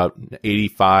own from about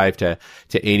 85 to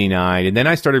 89, and then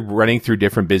I started running through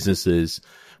different businesses,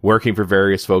 working for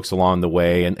various folks along the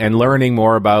way, and learning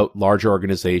more about larger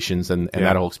organizations and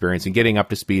that whole experience, and getting up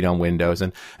to speed on Windows,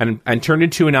 and turned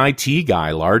into an IT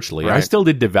guy largely. Right. I still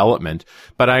did development,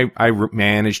 but I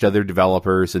managed other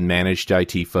developers and managed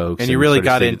IT folks. And you really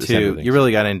got into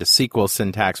SQL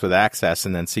syntax with Access,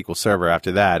 and then SQL Server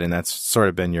after that, and that's sort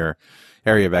of been your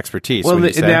area of expertise. Well,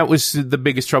 that was the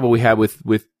biggest trouble we had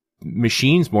with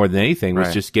machines more than anything,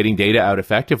 was just getting data out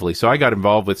effectively. So I got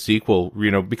involved with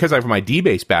SQL, because I have my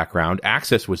DBase background.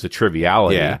 Access was a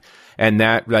triviality, and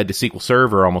that led to SQL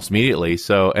Server almost immediately.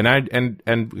 So, and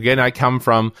again, I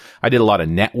did a lot of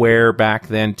NetWare back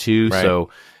then too. Right.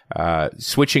 So,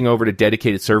 switching over to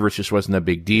dedicated servers just wasn't a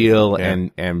big deal. Yeah.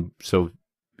 And so,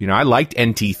 I liked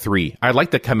NT3. I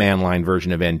liked the command line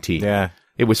version of NT. Yeah.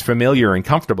 It was familiar and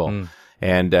comfortable.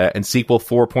 And SQL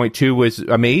 4.2 was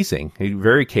amazing,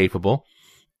 very capable.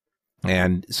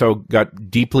 And so got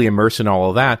deeply immersed in all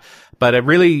of that. But I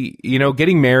really,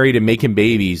 getting married and making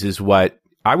babies is what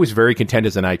I was very content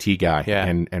as an IT guy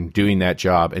and doing that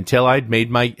job until I'd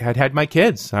had my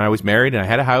kids, and I was married and I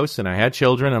had a house and I had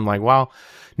children. I'm like, well,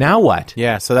 now what?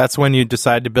 Yeah. So that's when you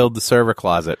decide to build the server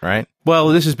closet, right? Well,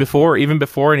 this is even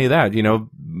before any of that.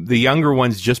 The younger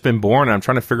one's just been born, and I'm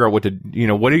trying to figure out what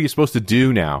are you supposed to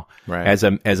do now as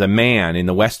a man in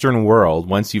the Western world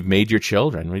once you've made your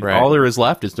children. Right. All there is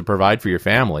left is to provide for your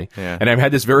family. Yeah. And I've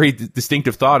had this very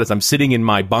distinctive thought as I'm sitting in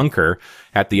my bunker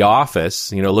at the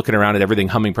office, looking around at everything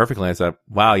humming perfectly. I thought,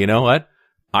 wow, you know what?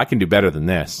 I can do better than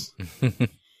this.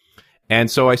 And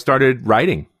so I started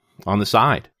writing on the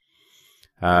side.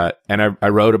 And I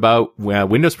wrote about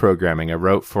Windows programming. I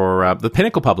wrote for the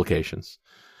Pinnacle publications.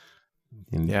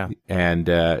 And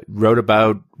wrote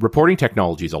about reporting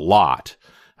technologies a lot.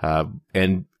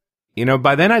 And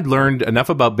by then I'd learned enough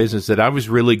about business that I was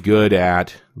really good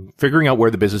at figuring out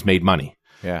where the business made money.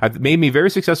 Yeah. It made me very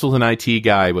successful as an IT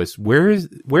guy was where is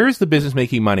the business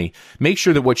making money? Make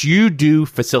sure that what you do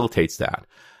facilitates that.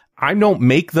 I don't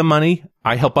make the money.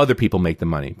 I help other people make the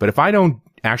money. But if I don't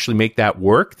actually make that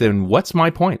work, then what's my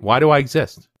point? Why do I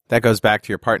exist? That goes back to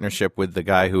your partnership with the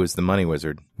guy who was the money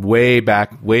wizard. Way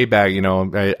back.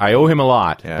 I owe him a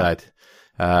lot, but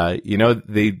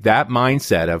that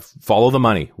mindset of follow the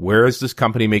money. Where is this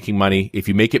company making money? If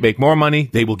you make it make more money,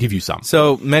 they will give you some.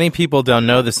 So many people don't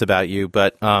know this about you,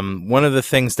 but one of the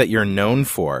things that you're known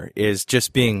for is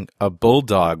just being a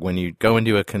bulldog when you go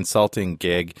into a consulting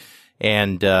gig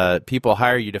and people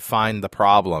hire you to find the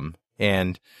problem.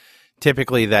 And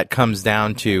typically that comes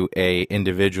down to a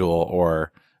individual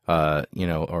or a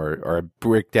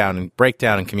breakdown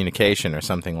in communication or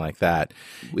something like that.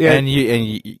 Yeah. And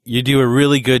you do a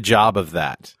really good job of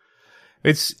that.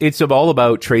 It's all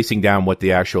about tracing down what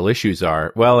the actual issues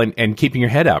are. Well, and keeping your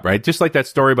head up, right? Just like that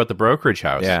story about the brokerage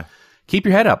house. Yeah. Keep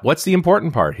your head up. What's the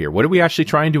important part here? What are we actually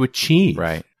trying to achieve?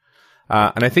 Right.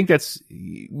 And I think that's,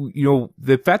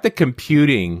 the fact that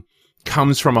computing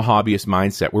comes from a hobbyist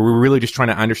mindset where we're really just trying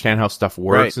to understand how stuff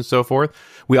works and so forth.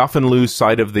 We often lose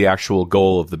sight of the actual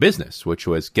goal of the business, which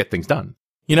was get things done.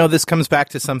 This comes back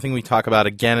to something we talk about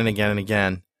again and again and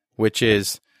again, which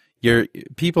is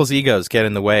people's egos get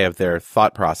in the way of their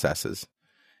thought processes.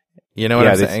 You know what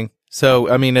I'm saying? So,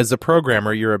 I mean, as a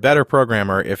programmer, you're a better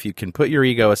programmer if you can put your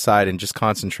ego aside and just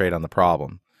concentrate on the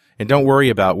problem. And don't worry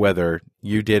about whether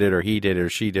you did it or he did it or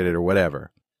she did it or whatever.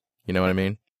 You know what I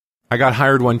mean? I got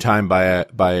hired one time by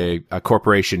a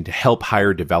corporation to help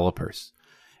hire developers.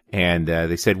 And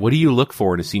they said, what do you look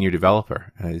for in a senior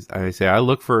developer? And I say, I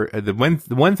look for the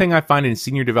one thing I find in a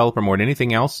senior developer more than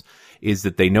anything else is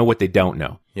that they know what they don't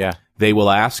know. Yeah. They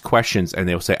will ask questions and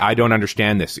they'll say, I don't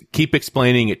understand this. Keep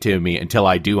explaining it to me until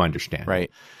I do understand. Right.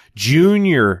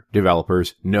 Junior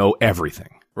developers know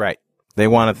everything. Right. They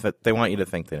want you to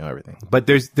think they know everything. But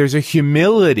there's a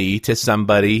humility to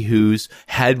somebody who's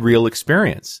had real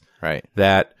experience. Right.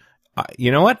 That,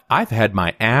 you know what? I've had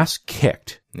my ass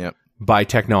kicked by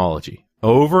technology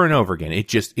over and over again.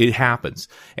 It happens.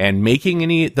 And making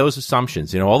any of those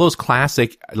assumptions, all those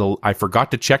classic, I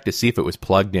forgot to check to see if it was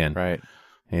plugged in. Right.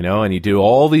 And you do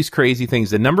all these crazy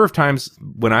things. The number of times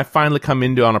when I finally come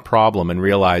into on a problem and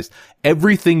realized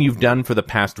everything you've done for the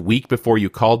past week before you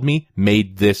called me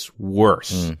made this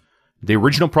worse. The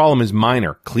original problem is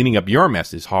minor. Cleaning up your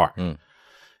mess is hard.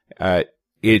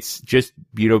 It's just,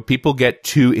 people get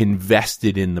too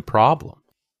invested in the problem.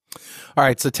 All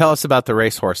right. So tell us about the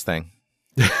racehorse thing.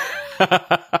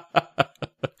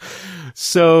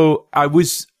 So I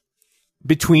was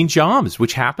between jobs,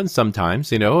 which happens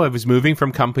sometimes. I was moving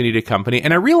from company to company,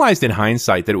 and I realized in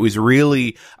hindsight that it was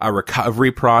really a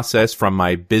recovery process from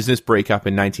my business breakup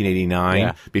in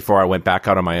 1989 before I went back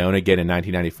out on my own again in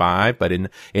 1995. But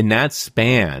in that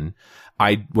span,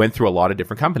 I went through a lot of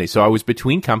different companies. So I was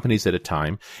between companies at a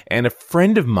time, and a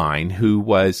friend of mine who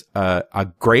was a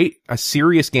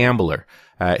serious gambler,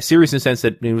 serious in the sense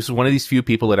that he was one of these few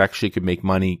people that actually could make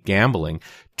money gambling,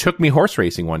 took me horse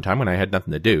racing one time when I had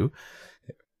nothing to do.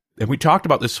 And we talked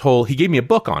about he gave me a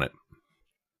book on it.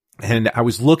 And I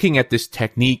was looking at this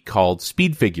technique called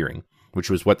speed figuring, which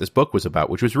was what this book was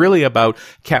about, which was really about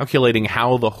calculating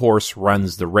how the horse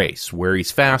runs the race, where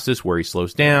he's fastest, where he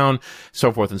slows down,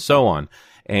 so forth and so on.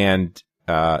 And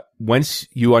once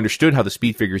you understood how the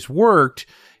speed figures worked,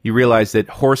 you realized that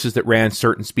horses that ran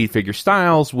certain speed figure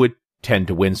styles would tend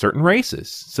to win certain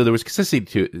races. So there was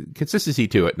consistency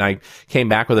to it. And I came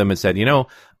back with them and said,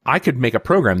 I could make a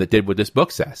program that did what this book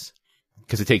says,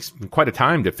 because it takes quite a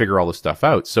time to figure all this stuff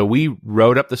out. So we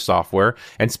wrote up the software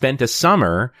and spent a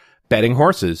summer betting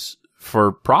horses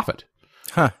for profit.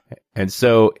 And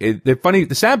so the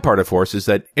sad part of horse is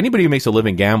that anybody who makes a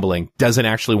living gambling doesn't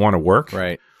actually want to work.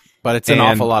 Right. But it's an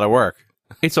awful lot of work.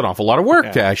 It's an awful lot of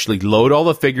work to actually load all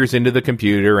the figures into the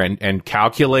computer and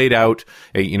calculate out,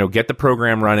 get the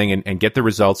program running and get the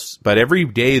results. But every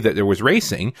day that there was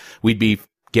racing, we'd be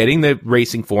getting the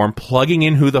racing form, plugging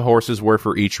in who the horses were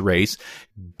for each race,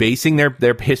 basing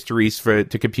their histories to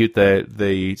compute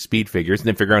the speed figures, and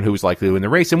then figure out who was likely to win the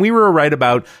race. And we were right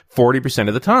about 40%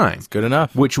 of the time. It's good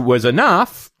enough. Which was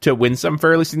enough to win some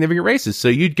fairly significant races. So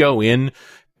you'd go in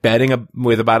betting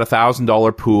with about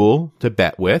 $1,000 pool to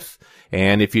bet with.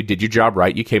 And if you did your job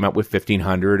right, you came up with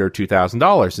 $1,500 or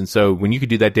 $2,000. And so when you could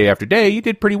do that day after day, you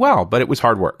did pretty well, but it was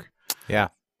hard work. Yeah.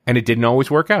 And it didn't always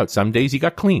work out. Some days you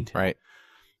got cleaned. Right.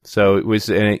 So it was,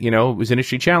 it was an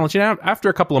interesting challenge. And after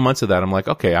a couple of months of that, I'm like,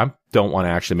 okay, I don't want to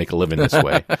actually make a living this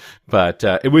way. But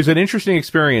it was an interesting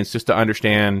experience just to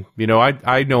understand,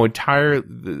 I know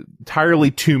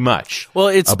entirely too much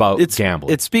about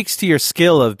gambling. It speaks to your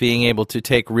skill of being able to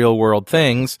take real world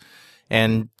things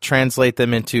and translate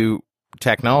them into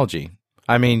technology.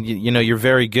 I mean, you're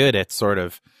very good at sort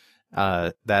of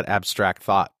that abstract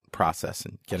thought process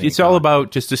and getting it's all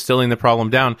about just distilling the problem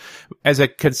down. As a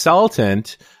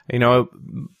consultant,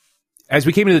 as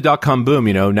we came into the dot-com boom,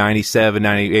 97,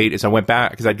 98, as I went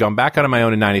back, because I'd gone back out on my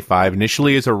own in 95,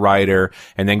 initially as a writer,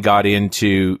 and then got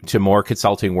into more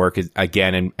consulting work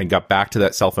again and got back to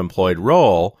that self-employed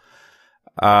role.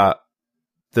 The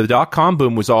dot-com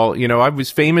boom was all, I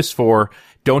was famous for,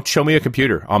 don't show me a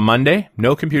computer. On Monday,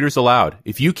 no computers allowed.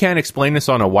 If you can't explain this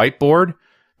on a whiteboard,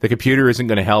 the computer isn't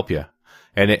going to help you.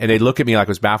 And they look at me like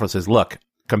I was baffled and says, look,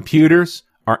 computers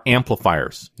are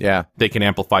amplifiers. Yeah. They can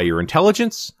amplify your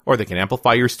intelligence or they can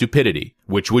amplify your stupidity.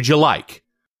 Which would you like?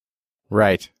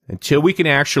 Right. Until we can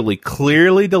actually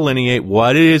clearly delineate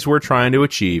what it is we're trying to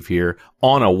achieve here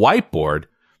on a whiteboard,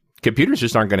 computers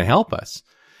just aren't going to help us.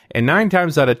 And 9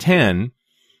 times out of 10,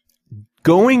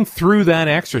 going through that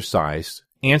exercise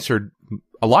answered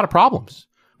a lot of problems.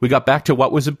 We got back to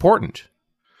what was important.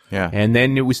 Yeah. And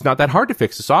then it was not that hard to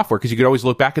fix the software because you could always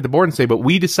look back at the board and say, but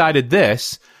we decided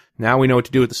this. Now we know what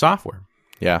to do with the software.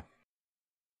 Yeah.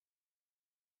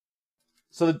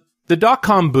 So the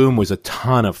dot-com boom was a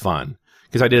ton of fun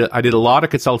because I did a lot of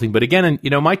consulting. But again,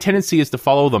 my tendency is to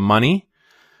follow the money.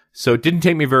 So it didn't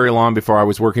take me very long before I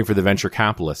was working for the venture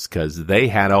capitalists because they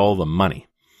had all the money.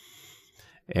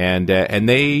 And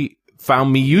they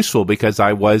found me useful because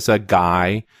I was a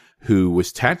guy who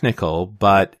was technical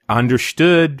but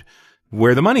understood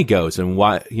where the money goes and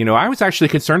what, I was actually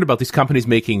concerned about these companies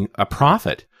making a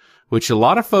profit, which a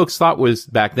lot of folks thought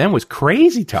back then was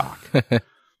crazy talk.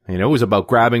 It was about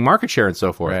grabbing market share and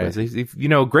so forth.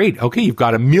 Right. Great. Okay, you've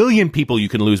got 1 million people you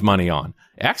can lose money on.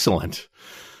 Excellent.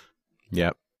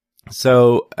 Yep.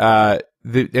 So,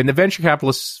 the venture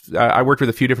capitalists, I worked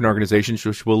with a few different organizations,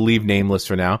 which we'll leave nameless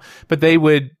for now, but they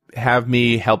would have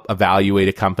me help evaluate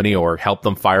a company or help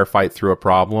them firefight through a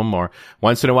problem. Or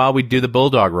once in a while, we'd do the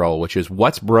bulldog role, which is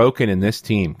what's broken in this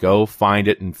team. Go find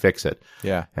it and fix it.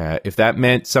 Yeah. If that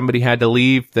meant somebody had to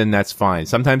leave, then that's fine.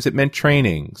 Sometimes it meant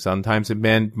training. Sometimes it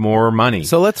meant more money.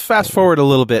 So let's fast forward a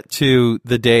little bit to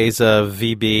the days of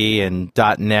VB and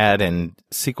 .NET and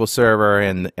SQL Server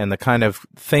and the kind of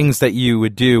things that you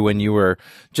would do when you were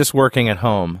just working at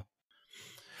home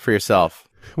for yourself.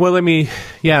 Well,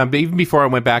 even before I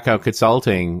went back out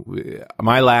consulting,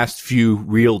 my last few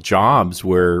real jobs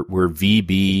were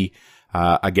VB,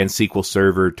 against SQL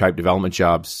Server type development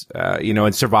jobs,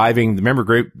 and surviving, remember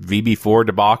great VB4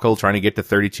 debacle, trying to get to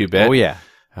 32-bit? Oh, yeah.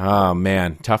 Oh,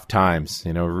 man, tough times.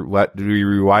 What do we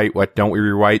rewrite? What don't we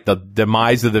rewrite? The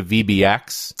demise of the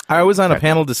VBX. I was on a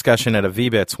panel discussion at a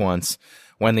VBits once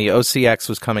when the OCX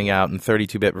was coming out in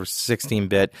 32-bit versus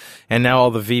 16-bit, and now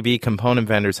all the VB component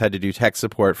vendors had to do tech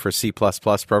support for C++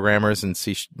 programmers and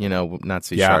not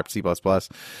C Sharp, C++.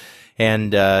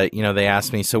 And, they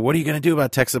asked me, so what are you going to do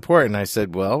about tech support? And I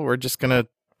said, well, we're just going to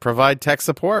provide tech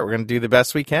support. We're going to do the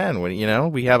best we can.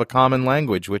 We have a common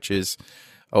language, which is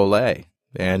OLE.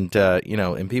 And,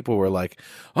 and people were like,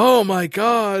 oh my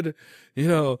God,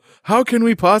 how can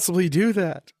we possibly do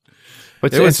that?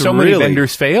 But many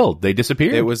vendors failed. They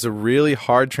disappeared. It was a really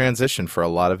hard transition for a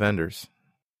lot of vendors.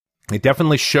 It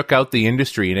definitely shook out the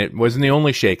industry, and it wasn't the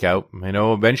only shakeout.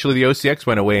 Eventually the OCX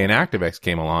went away and ActiveX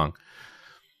came along.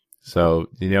 So,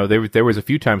 there was a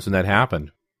few times when that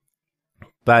happened.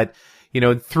 But,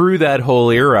 through that whole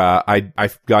era,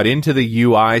 I got into the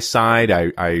UI side.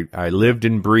 I lived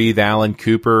and breathed Alan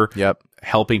Cooper. Yep.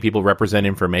 Helping people represent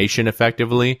information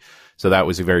effectively. So that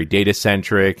was a very data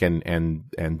centric and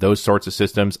those sorts of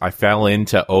systems. I fell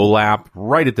into OLAP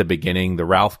right at the beginning, the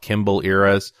Ralph Kimball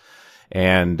eras.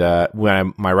 And,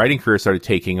 when my writing career started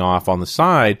taking off on the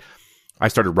side, I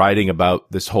started writing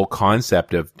about this whole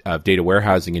concept of data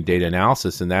warehousing and data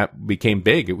analysis, and that became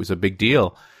big. It was a big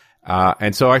deal.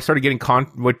 And so I started getting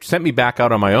what sent me back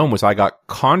out on my own was I got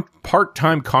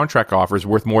part-time contract offers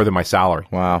worth more than my salary.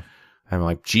 Wow. I'm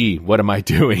like, gee, what am I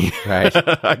doing? Right.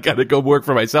 I got to go work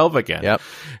for myself again. Yep.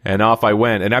 And off I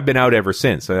went. And I've been out ever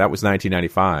since. So that was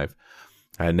 1995.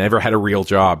 I never had a real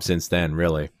job since then,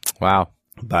 really. Wow.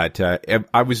 But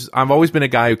I've always been a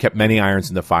guy who kept many irons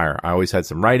in the fire. I always had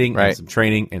some writing and some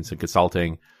training and some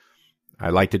consulting.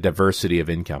 I liked the diversity of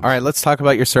income. All right, let's talk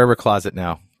about your server closet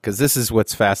now, because this is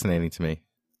what's fascinating to me.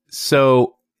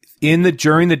 So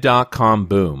during the dot-com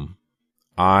boom,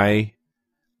 I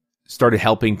started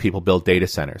helping people build data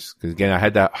centers. Because again, I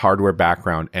had that hardware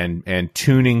background and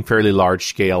tuning fairly large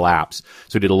scale apps.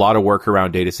 So I did a lot of work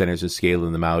around data centers and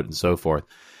scaling them out and so forth.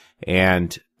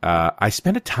 And I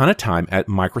spent a ton of time at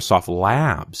Microsoft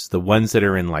Labs, the ones that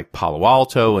are in like Palo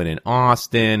Alto and in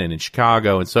Austin and in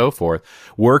Chicago and so forth,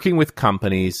 working with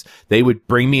companies. They would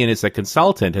bring me in as a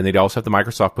consultant, and they'd also have the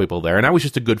Microsoft people there. And I was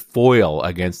just a good foil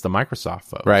against the Microsoft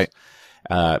folks. Right.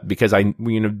 Because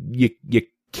you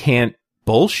can't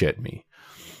bullshit me.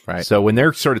 Right. So when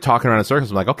they're sort of talking around in circles,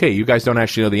 I'm like, okay, you guys don't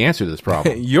actually know the answer to this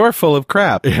problem. You're full of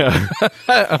crap,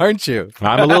 aren't you?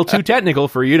 I'm a little too technical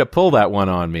for you to pull that one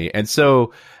on me. And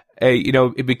so,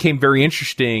 it became very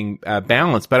interesting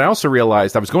balance. But I also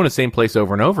realized I was going to the same place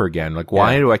over and over again. Like,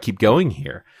 why do I keep going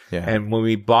here? Yeah. And when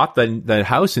we bought the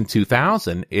house in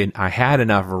 2000, and I had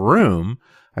enough room,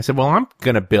 I said, well, I'm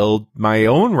going to build my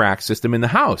own rack system in the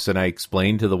house. And I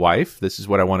explained to the wife, this is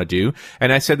what I want to do.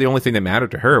 And I said the only thing that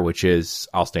mattered to her, which is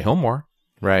I'll stay home more.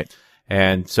 Right.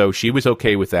 And so she was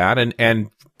okay with that.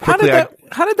 And how quickly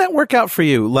did that work out for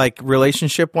you? Like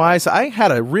relationship wise, I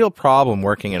had a real problem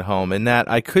working at home in that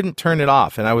I couldn't turn it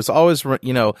off. And I was always,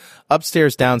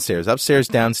 upstairs,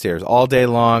 downstairs, all day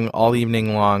long, all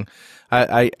evening long.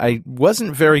 I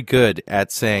wasn't very good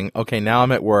at saying, okay, now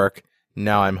I'm at work.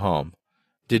 Now I'm home.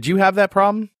 Did you have that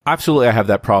problem? Absolutely, I have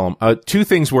that problem. Two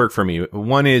things work for me.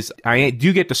 One is I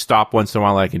do get to stop once in a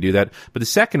while. I can do that. But the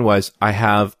second was I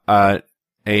have an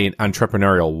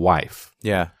entrepreneurial wife.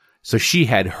 Yeah. So she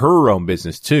had her own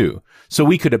business too. So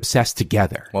we could obsess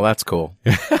together. Well, that's cool.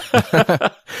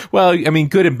 Well, I mean,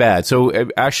 good and bad. So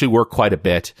it actually worked quite a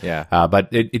bit. Yeah. But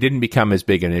it didn't become as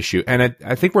big an issue. And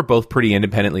I think we're both pretty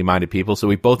independently minded people. So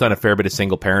we've both done a fair bit of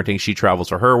single parenting. She travels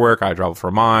for her work. I travel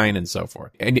for mine and so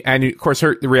forth. And of course,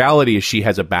 the reality is she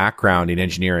has a background in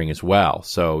engineering as well.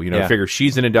 So, I figure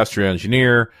she's an industrial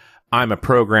engineer. I'm a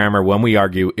programmer. When we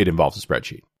argue, it involves a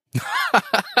spreadsheet.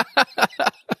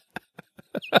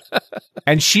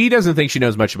 And she doesn't think she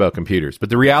knows much about computers, but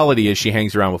the reality is she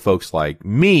hangs around with folks like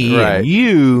me and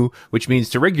you, which means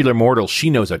to regular mortals, she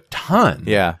knows a ton.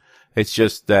 Yeah. It's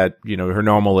just that, her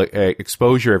normal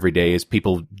exposure every day is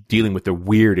people dealing with the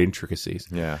weird intricacies.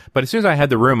 Yeah. But as soon as I had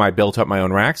the room, I built up my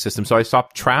own rack system. So I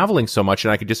stopped traveling so much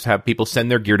and I could just have people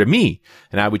send their gear to me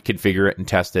and I would configure it and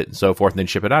test it and so forth and then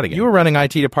ship it out again. You were running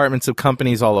IT departments of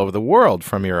companies all over the world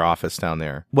from your office down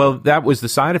there. Well, that was the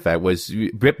side effect was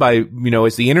bit by,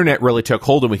 as the internet really took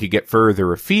hold and we could get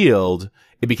further afield,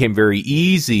 it became very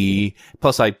easy.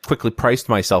 Plus, I quickly priced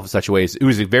myself in such a way as it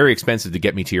was very expensive to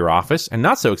get me to your office and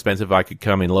not so expensive I could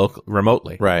come in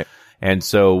remotely. Right. And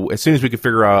so as soon as we could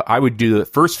figure out, I would do the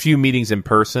first few meetings in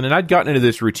person. And I'd gotten into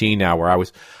this routine now where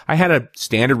I had a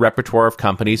standard repertoire of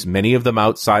companies, many of them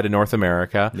outside of North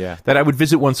America, that I would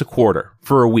visit once a quarter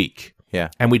for a week. Yeah.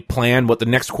 And we'd plan what the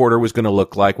next quarter was going to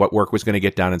look like, what work was going to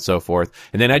get done and so forth.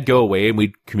 And then I'd go away and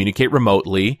we'd communicate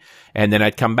remotely. And then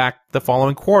I'd come back the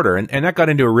following quarter. And that got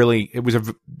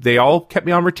into they all kept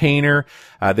me on retainer.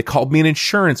 They called me an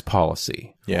insurance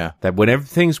policy. Yeah. That whenever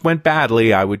things went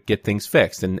badly, I would get things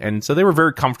fixed. And so they were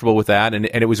very comfortable with that. And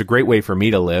it was a great way for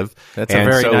me to live. That's a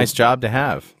very nice job to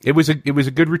have. It was a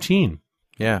good routine.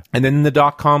 Yeah. And then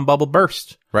the .com bubble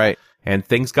burst. Right. And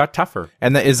things got tougher.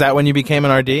 And is that when you became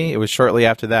an RD? It was shortly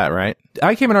after that, right?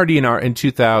 I became an RD in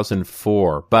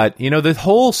 2004. But, the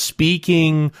whole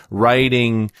speaking,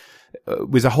 writing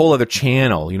was a whole other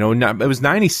channel. It was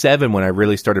 97 when I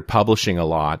really started publishing a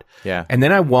lot. Yeah. And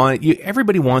then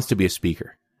everybody wants to be a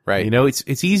speaker. Right.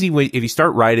 It's easy if you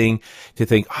start writing to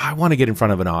think, I want to get in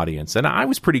front of an audience. And I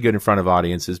was pretty good in front of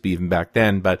audiences even back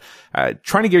then, but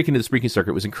trying to get into the speaking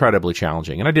circuit was incredibly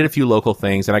challenging. And I did a few local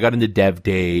things and I got into Dev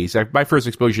Days. My first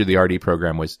exposure to the RD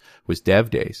program was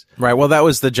Dev Days. Right. Well, that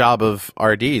was the job of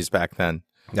RDs back then.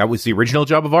 That was the original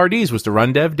job of RDs, was to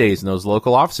run Dev Days in those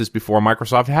local offices before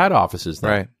Microsoft had offices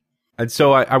there. Right. And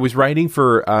so I was writing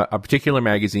for a particular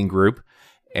magazine group.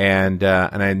 And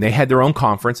they had their own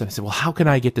conference. And I said, well, how can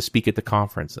I get to speak at the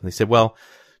conference? And they said, well,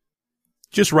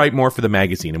 just write more for the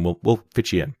magazine and we'll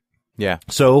fit you in. Yeah.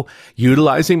 So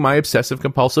utilizing my obsessive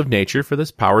compulsive nature for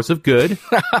this powers of good,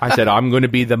 I said, I'm going to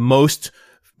be the most,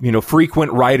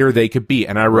 frequent writer they could be.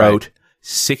 And I wrote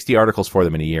 60 articles for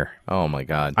them in a year. Oh my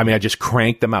God. I mean, I just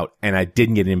cranked them out and I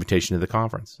didn't get an invitation to the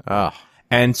conference. Oh.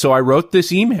 And so I wrote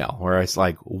this email where I was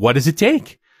like, what does it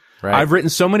take? Right. I've written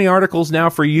so many articles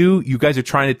now for you. You guys are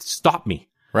trying to stop me.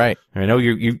 Right. I know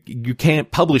you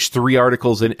can't publish 3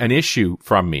 articles in an issue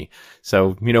from me.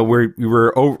 So, we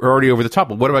were already over the top.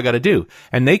 But what do I got to do?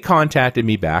 And they contacted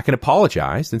me back and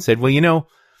apologized and said, well,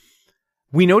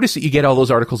 we noticed that you get all those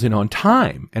articles in on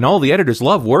time and all the editors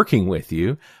love working with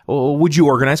you. Well, would you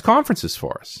organize conferences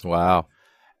for us? Wow.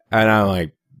 And I'm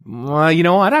like, well, you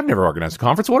know what? I've never organized a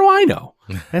conference. What do I know?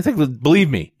 And I think,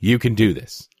 believe me, you can do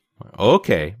this.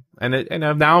 Okay. And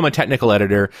now I'm a technical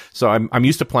editor, so I'm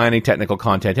used to planning technical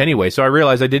content anyway. So I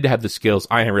realized I did have the skills.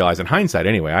 I realized in hindsight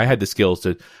anyway, I had the skills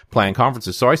to plan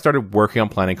conferences. So I started working on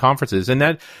planning conferences, and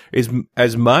that is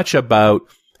as much about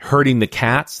herding the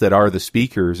cats that are the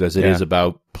speakers as it is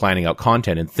about planning out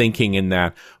content and thinking in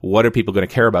that, what are people going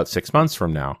to care about 6 months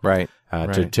from now? Right.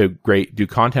 to do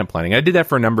content planning. I did that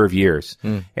for a number of years,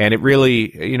 and it really,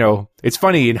 it's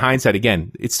funny in hindsight.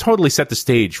 Again, it's totally set the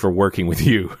stage for working with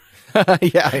you.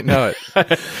 Yeah, I know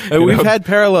it. We've had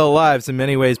parallel lives in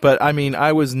many ways, but I mean,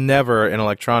 I was never an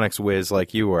electronics whiz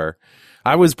like you were.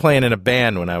 I was playing in a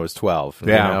band when I was 12.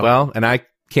 Yeah, well, and I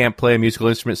can't play a musical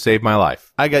instrument to save my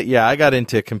life. I got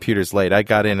into computers late. I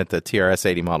got in at the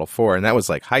TRS-80 Model 4, and that was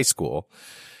like high school.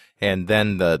 And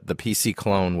then the PC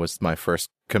clone was my first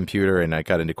computer, and I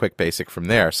got into Quick Basic from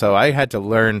there. So I had to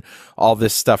learn all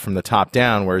this stuff from the top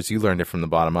down, whereas you learned it from the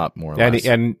bottom up, more or less.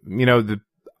 And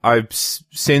I've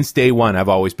since day one, I've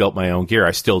always built my own gear.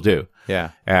 I still do.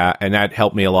 Yeah. And that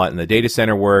helped me a lot in the data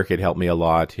center work. It helped me a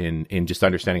lot in just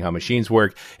understanding how machines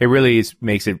work. It really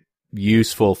makes it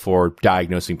useful for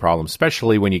diagnosing problems,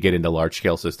 especially when you get into large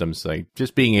scale systems. Like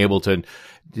just being able to,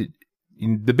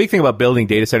 the big thing about building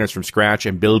data centers from scratch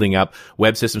and building up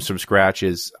web systems from scratch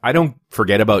is I don't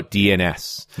forget about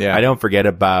DNS. Yeah. I don't forget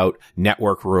about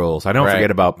network rules. I don't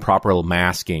forget about proper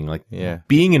masking. Like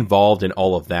being involved in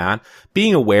all of that,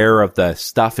 being aware of the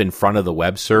stuff in front of the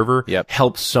web server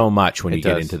helps so much when you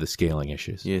get into the scaling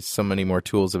issues. You have so many more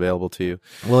tools available to you.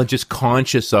 Well, and just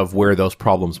conscious of where those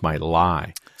problems might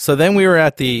lie. So then we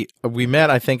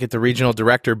met, I think, at the regional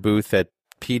director booth at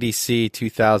PDC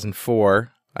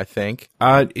 2004. I think.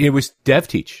 It was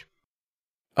DevTeach.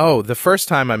 Oh, the first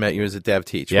time I met you was at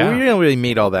DevTeach. Yeah. Well, we didn't really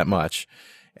meet all that much.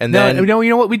 And then, no, you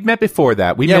know what? We'd met before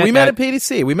that. We met at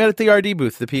PDC. We met at the RD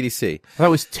booth, the PDC. That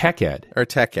was TechEd. Or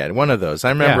TechEd, one of those. I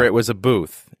remember it was a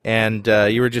booth. And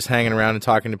you were just hanging around and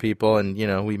talking to people, and,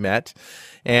 we met.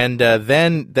 And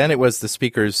then it was the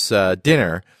speaker's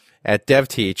dinner at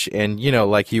DevTeach, and,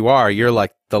 like you're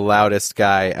like the loudest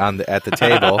guy at the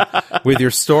table with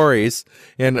your stories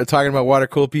and talking about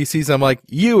water-cooled PCs. I'm like,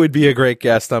 you would be a great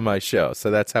guest on my show. So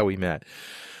that's how we met.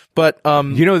 But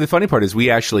the funny part is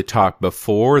we actually talked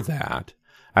before that.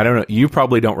 I don't know. You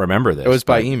probably don't remember this. It was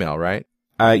by email, right?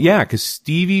 Yeah, because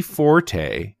Stevie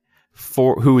Forte,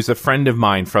 who is a friend of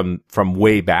mine from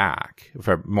way back,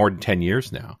 for more than 10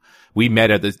 years now. We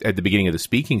met at the beginning of the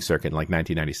speaking circuit in like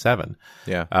 1997.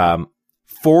 Yeah.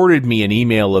 Forwarded me an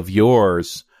email of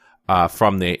yours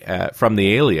from the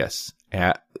alias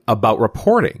about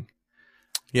reporting.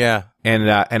 Yeah.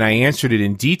 And I answered it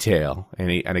in detail,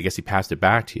 and I guess he passed it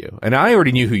back to you. And I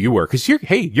already knew who you were because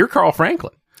you're Carl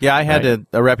Franklin. Yeah, I had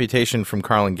a reputation from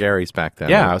Carl and Gary's back then.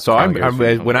 Yeah, so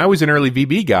when I was an early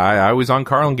VB guy, I was on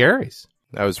Carl and Gary's.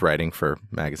 I was writing for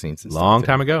magazines. Long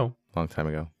time ago.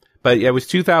 But it was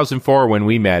 2004 when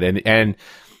we met, and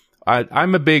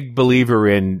I'm a big believer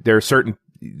in there's certain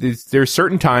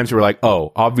times where we're like,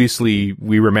 oh, obviously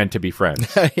we were meant to be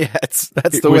friends. Yeah, that's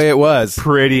the way it was.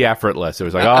 Pretty effortless. It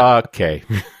was like, oh, okay,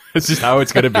 this is how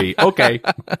it's going to be. Okay.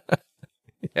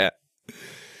 Yeah.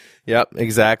 Yep,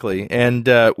 exactly. And,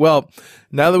 well,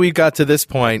 now that we've got to this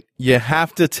point, you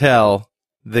have to tell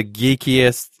the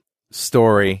geekiest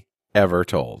story ever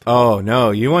told. Oh,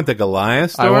 no. You want the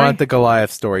Goliath story? I want the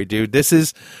Goliath story, dude. This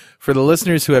is, for the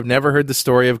listeners who have never heard the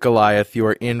story of Goliath, you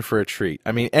are in for a treat.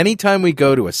 I mean, anytime we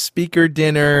go to a speaker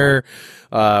dinner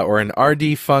or an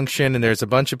RD function and there's a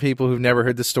bunch of people who've never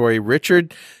heard the story,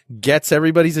 Richard gets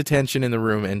everybody's attention in the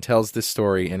room and tells this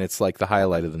story, and it's like the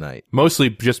highlight of the night. Mostly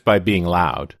just by being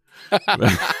loud.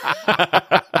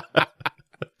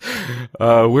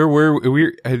 We're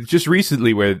just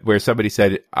recently where somebody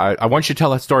said, I want you to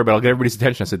tell that story, but I'll get everybody's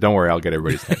attention. I said, don't worry, I'll get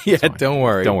everybody's attention. Yeah, don't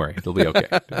worry. Don't worry. It'll be okay.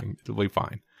 It'll be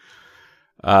fine.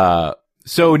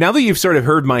 So now that you've sort of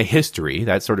heard my history,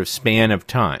 that sort of span of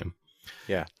time,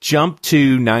 jump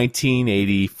to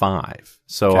 1985.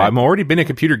 So I've already been a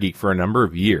computer geek for a number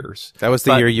of years. That was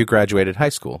the year you graduated high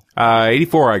school.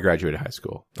 84, I graduated high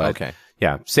school. Okay.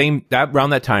 Yeah,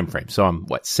 around that time frame. So I'm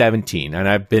 17, and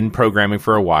I've been programming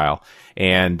for a while.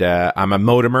 And I'm a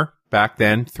modemer back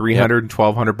then, 300 and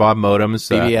 1200 baud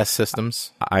modems. BBS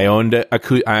systems. I owned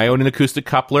an acoustic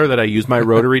coupler that I used my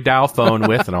rotary dial phone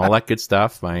with, and all that good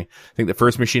stuff. I think the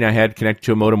first machine I had connected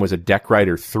to a modem was a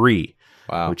DeckWriter 3,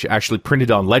 which actually printed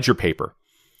on ledger paper.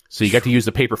 So you got to use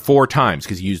the paper 4 times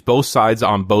because you used both sides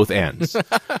on both ends.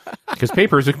 Because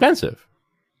paper is expensive.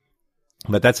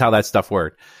 But that's how that stuff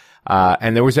worked.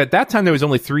 And at that time, there was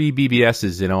only 3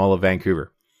 BBSs in all of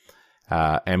Vancouver.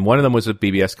 And one of them was a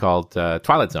BBS called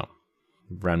Twilight Zone,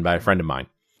 run by a friend of mine.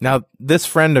 Now, this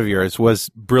friend of yours was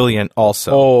brilliant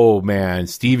also. Oh, man.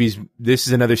 This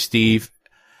is another Steve.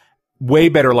 Way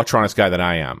better electronics guy than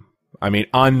I am. I mean,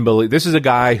 unbelievable. This is a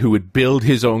guy who would build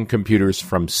his own computers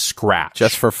from scratch.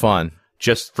 Just for fun.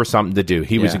 Just for something to do.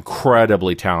 He was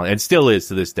incredibly talented, and still is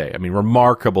to this day. I mean,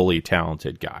 remarkably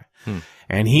talented guy.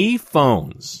 And he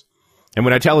phones. And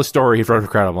when I tell a story in front of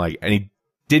a crowd, I'm like, and he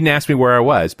didn't ask me where I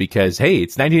was because, hey,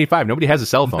 it's 1985. Nobody has a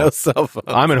cell phone. No cell phone.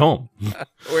 I'm at home.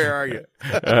 Where are you?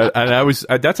 And I was,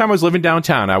 at that time I was living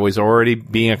downtown. I was already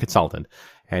being a consultant.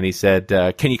 And he said,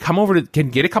 can you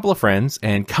get a couple of friends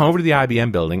and come over to the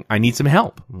IBM building? I need some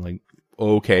help. I'm like,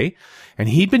 okay. And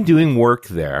he'd been doing work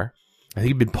there. I think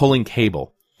he'd been pulling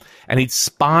cable. And he'd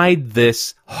spied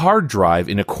this hard drive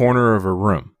in a corner of a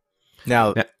room.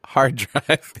 Now, hard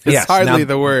drive is hardly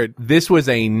the word. This was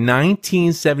a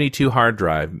 1972 hard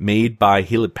drive made by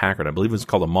Hewlett Packard. I believe it was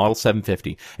called a Model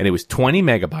 750. And it was 20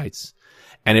 megabytes.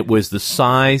 And it was the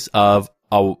size of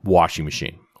a washing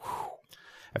machine.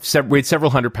 Weighed several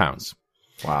hundred pounds.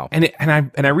 Wow. And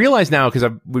I realize now,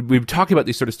 because we've been talking about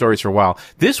these sort of stories for a while,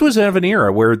 this was of an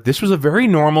era where this was a very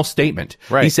normal statement.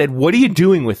 Right. He said, what are you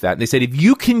doing with that? And they said, if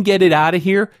you can get it out of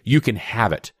here, you can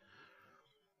have it.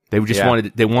 They just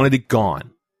wanted it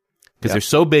gone because they're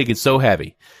so big and so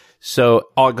heavy. So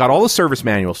I got all the service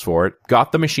manuals for it,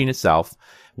 got the machine itself.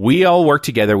 We all worked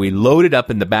together. We loaded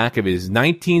up in the back of his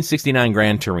 1969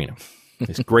 Gran Torino,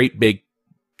 this great big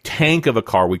tank of a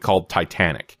car we called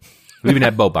Titanic. We even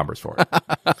had boat bumpers for it.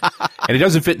 And it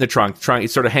doesn't fit in the trunk.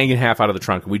 It's sort of hanging half out of the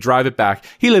trunk. And we drive it back.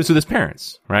 He lives with his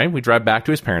parents, right? We drive back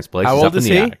to his parents' place. How old is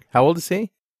he? How old is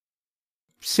he?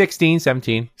 16,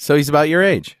 17. So he's about your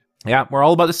age. Yeah, we're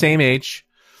all about the same age.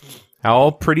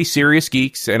 All pretty serious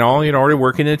geeks and all, already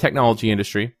working in the technology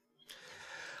industry.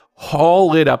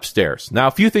 All lit upstairs. Now,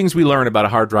 a few things we learn about a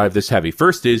hard drive this heavy.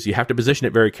 First is you have to position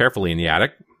it very carefully in the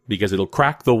attic because it'll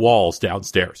crack the walls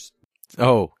downstairs.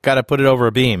 Oh, got to put it over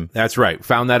a beam. That's right.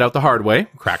 Found that out the hard way.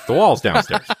 Cracked the walls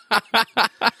downstairs.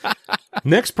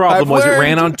 Next problem was it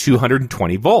ran on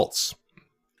 220 volts.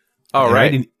 Oh,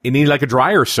 right. It needed like a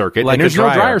dryer circuit. Like and there's a dryer.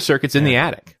 no dryer circuits in the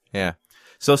attic. Yeah.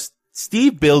 So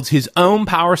Steve builds his own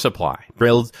power supply,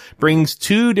 brings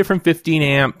two different 15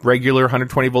 amp regular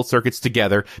 120 volt circuits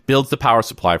together, builds the power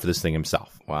supply for this thing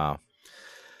himself. Wow.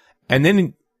 And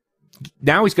then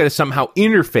now he's got to somehow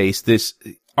interface this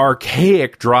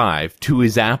archaic drive to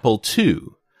his Apple II.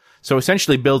 So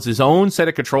essentially builds his own set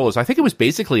of controllers. I think it was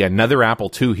basically another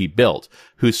Apple II he built,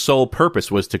 whose sole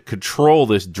purpose was to control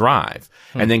this drive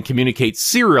and then communicate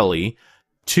serially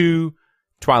to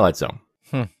Twilight Zone.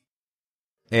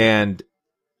 And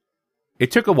it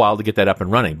took a while to get that up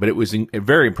and running, but it was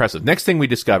very impressive. Next thing we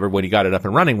discovered when he got it up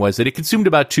and running was that it consumed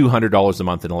about $200 a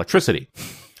month in electricity.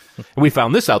 And we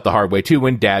found this out the hard way, too,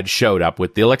 when Dad showed up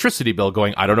with the electricity bill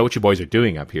going, I don't know what you boys are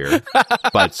doing up here,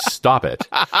 but stop it.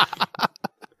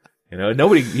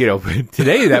 Nobody,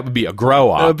 today that would be a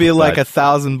grow-up. That would be like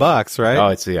 $1,000, right? Oh,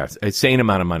 it's insane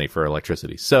amount of money for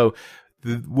electricity. So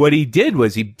what he did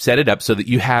was he set it up so that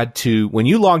you had to, when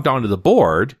you logged onto the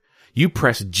board, you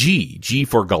press G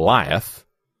for Goliath,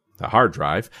 the hard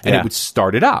drive, and it would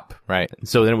start it up. Right. And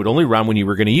so then it would only run when you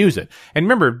were going to use it. And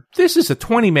remember, this is a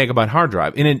 20 megabyte hard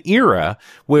drive in an era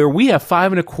where we have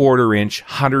 5.25 inch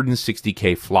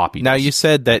 160K floppy. Now, you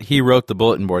said that he wrote the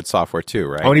bulletin board software too,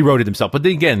 right? Oh, and he wrote it himself. But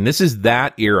then again, this is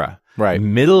that era. Right.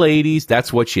 Middle 80s,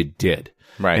 that's what you did.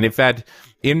 Right. And in fact,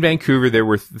 in Vancouver, there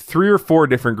were 3 or 4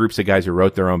 different groups of guys who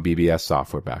wrote their own BBS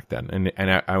software back then.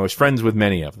 And I was friends with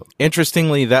many of them.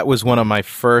 Interestingly, that was one of my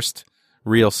first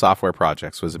real software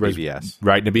projects was a BBS.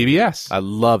 Writing a BBS. I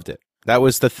loved it. That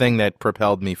was the thing that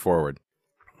propelled me forward.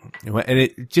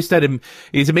 And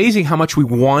it's amazing how much we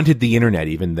wanted the internet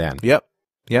even then. Yep.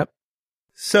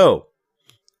 So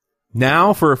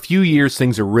now for a few years,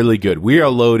 things are really good. We are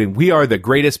loading. We are the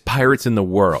greatest pirates in the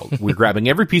world. We're grabbing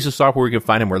every piece of software we can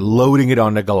find and we're loading it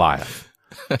onto Goliath.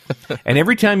 And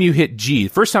every time you hit G,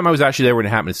 the first time I was actually there when it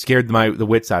happened, it scared the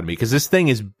wits out of me because this thing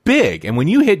is big. And when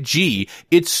you hit G,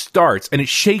 it starts and it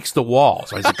shakes the walls.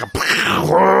 So it's like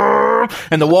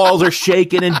and the walls are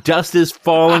shaking and dust is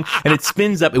falling and it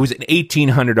spins up. It was an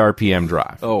 1800 RPM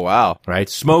drive. Oh, wow. Right?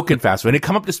 Smoking fast. When it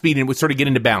come up to speed and it would sort of get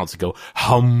into balance, it'd go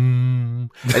hum.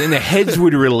 And then the heads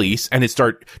would release and it'd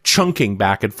start chunking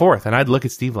back and forth. And I'd look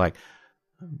at Steve like,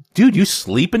 dude, you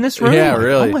sleep in this room? Yeah, like,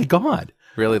 really. Oh my God.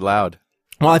 Really loud.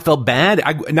 Well, I felt bad.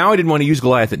 Now I didn't want to use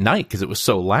Goliath at night because it was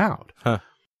so loud. Huh.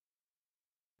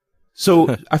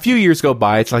 So a few years go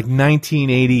by. It's like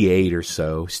 1988 or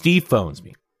so. Steve phones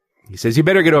me. He says, you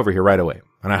better get over here right away.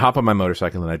 And I hop on my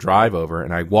motorcycle and I drive over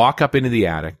and I walk up into the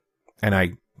attic and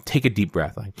I take a deep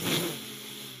breath.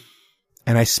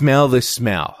 And I smell this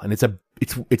smell. And it's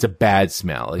a bad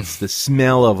smell. It's the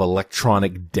smell of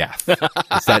electronic death.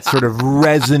 It's that sort of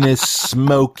resinous,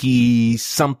 smoky,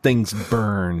 something's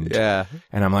burned. Yeah.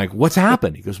 And I'm like, what's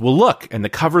happened? He goes, well, look. And the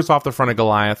cover's off the front of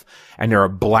Goliath and there are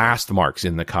blast marks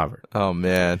in the cover. Oh,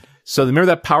 man. So remember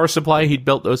that power supply he'd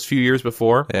built those few years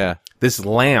before? Yeah. This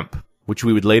lamp, which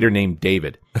we would later name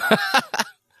David,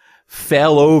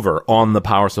 fell over on the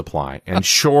power supply and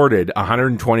shorted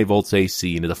 120 volts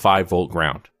AC into the 5-volt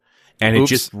ground. And it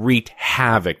just wreaked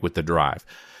havoc with the drive.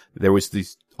 There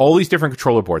was all these different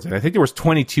controller boards, and I think there was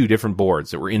 22 different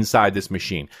boards that were inside this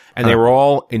machine, and they were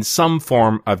all in some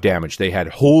form of damage. They had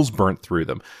holes burnt through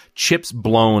them, chips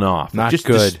blown off, Not just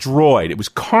good. destroyed. It was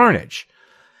carnage.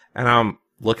 And I'm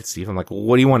look at Steve. I'm like, well,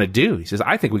 what do you want to do? He says,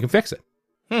 I think we can fix it.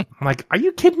 I'm like, are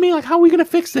you kidding me? Like, how are we going to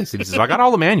fix this? And he says, I got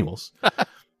all the manuals.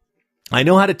 I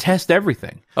know how to test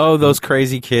everything. Oh, those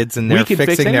crazy kids and they're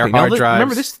fixing their hard drives.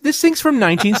 Remember, this thing's from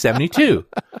 1972.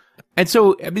 And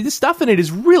so, I mean, the stuff in it is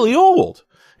really old.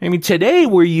 I mean, today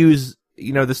we use,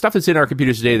 the stuff that's in our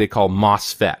computers today they call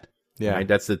MOSFET. Yeah. Right?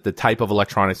 That's the type of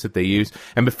electronics that they use.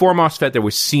 And before MOSFET, there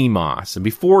was CMOS. And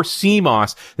before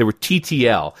CMOS, there were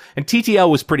TTL. And TTL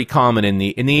was pretty common in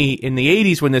the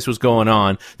 80s when this was going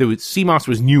on. CMOS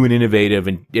was new and innovative,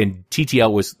 and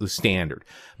TTL was the standard.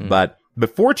 But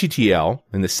before TTL,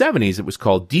 in the 70s, it was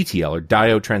called DTL, or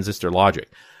diode transistor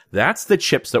logic. That's the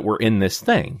chips that were in this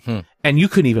thing. And you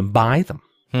couldn't even buy them.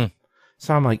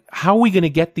 So I'm like, how are we going to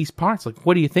get these parts? Like,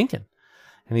 what are you thinking?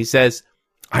 And he says,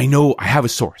 I know, I have a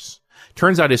source.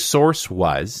 Turns out his source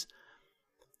was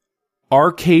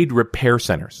arcade repair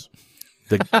centers.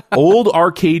 The old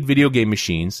arcade video game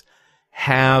machines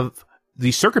have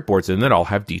these circuit boards in that all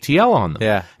have DTL on them.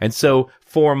 Yeah. And so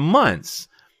for months,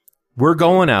 we're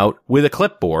going out with a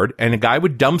clipboard, and a guy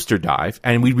would dumpster dive,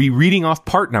 and we'd be reading off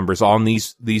part numbers on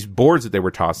these boards that they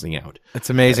were tossing out. It's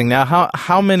amazing. Now,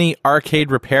 how many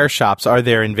arcade repair shops are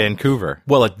there in Vancouver?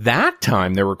 Well, at that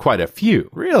time, there were quite a few.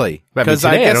 Really? Because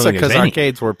I guess because because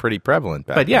arcades were pretty prevalent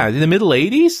back But yeah, in the middle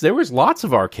 80s, there was lots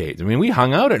of arcades. I mean, we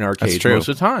hung out in arcades true. most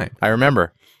of the time. I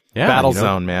remember. Yeah,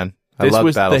 Battlezone, man. I This love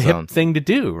was the Battlezone. hip thing to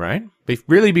do, right?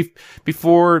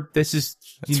 Before this is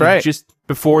right. just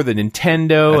before the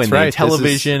Nintendo That's and right. the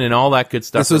television and all that good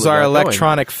stuff. This that was we our got going.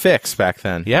 electronic fix back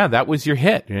then. Yeah, that was your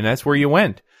hit, and that's where you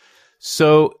went.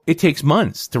 So it takes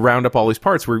months to round up all these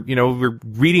parts. We're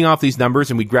reading off these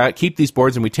numbers, and we keep these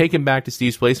boards, and we take them back to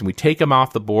Steve's place, and we take them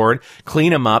off the board,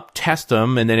 clean them up, test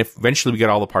them, and then eventually we get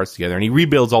all the parts together. And he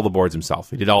rebuilds all the boards himself.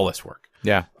 He did all this work.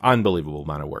 Yeah. Unbelievable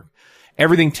amount of work.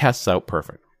 Everything tests out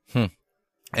perfect.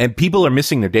 And people are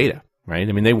missing their data, right?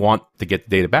 I mean, they want to get the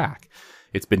data back.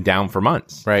 It's been down for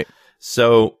months. Right.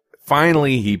 So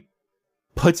finally, he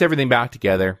puts everything back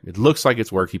together. It looks like it's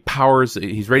worked.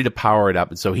 He's ready to power it up.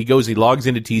 And so he logs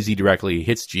into TZ directly, he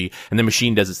hits G, and the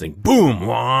machine does this thing. Boom,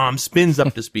 wham, spins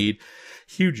up to speed.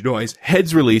 Huge noise.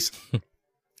 Heads release.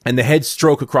 And the heads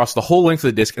stroke across the whole length of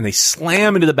the disc, and they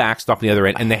slam into the backstop on the other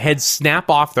end, and the heads snap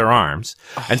off their arms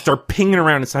and start pinging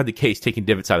around inside the case, taking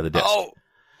divots out of the disc.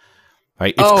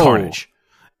 Right? It's carnage.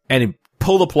 And he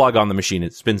pull the plug on the machine,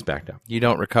 it spins back down. You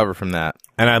don't recover from that.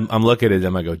 And I'm looking at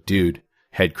him, I go, dude,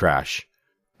 head crash.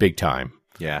 Big time.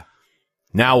 Yeah.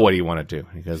 Now what do you want to do?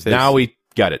 He goes, now we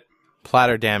got it.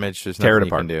 Platter damage, there's Tear it nothing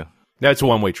apart. you can do. That's a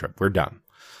one-way trip. We're done.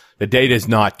 The data's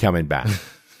not coming back.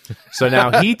 So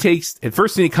now he takes, the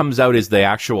first thing that comes out is the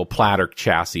actual platter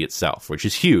chassis itself, which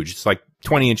is huge. It's like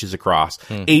 20 inches across,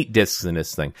 8 discs in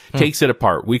this thing. Takes it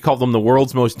apart. We call them the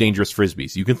world's most dangerous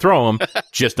frisbees. You can throw them,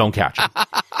 just don't catch them.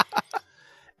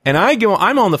 And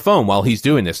I'm on the phone while he's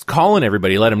doing this, calling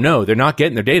everybody, let them know they're not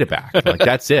getting their data back. Like,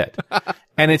 that's it.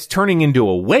 And it's turning into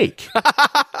a wake.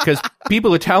 Because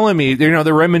people are telling me, they're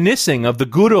reminiscing of the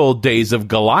good old days of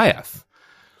Goliath.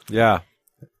 Yeah.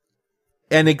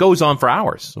 And it goes on for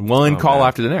hours. One call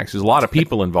after the next. There's a lot of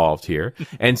people involved here.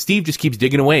 And Steve just keeps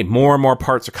digging away. More and more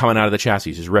parts are coming out of the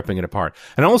chassis. He's just ripping it apart.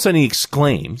 And all of a sudden he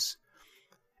exclaims,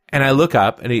 and I look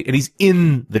up, and he's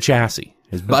in the chassis.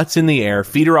 His butt's in the air,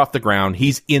 feet are off the ground.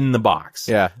 He's in the box.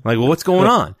 Yeah. I'm like, well, what's going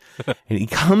on? And he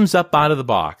comes up out of the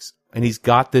box, and he's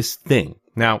got this thing.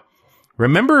 Now,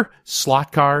 remember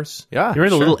slot cars? Yeah, You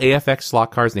remember the sure. little AFX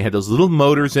slot cars, and they had those little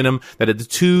motors in them that had the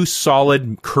 2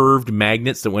 solid curved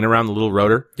magnets that went around the little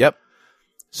rotor? Yep.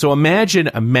 So imagine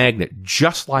a magnet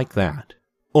just like that,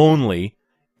 only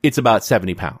it's about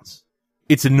 70 pounds.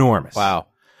 It's enormous. Wow.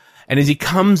 And as he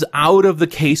comes out of the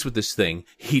case with this thing,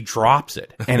 he drops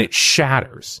it, and it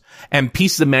shatters. And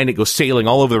pieces of magnet go sailing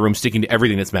all over the room, sticking to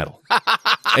everything that's metal.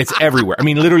 It's everywhere. I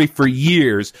mean, literally for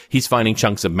years, he's finding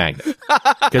chunks of magnet.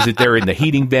 Because they're in the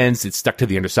heating vents, it's stuck to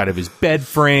the underside of his bed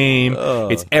frame.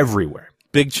 It's everywhere.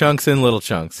 Big chunks and little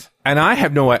chunks. And I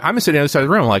have no idea. I'm sitting on the other side of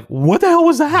the room, I'm like, what the hell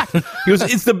was that? He goes,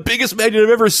 it's the biggest magnet I've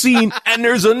ever seen, and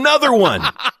there's another one.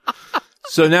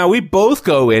 So now we both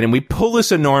go in, and we pull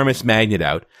this enormous magnet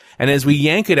out. And as we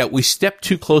yank it out, we step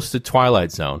too close to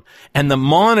Twilight Zone, and the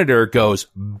monitor goes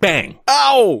bang.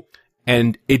 Ow!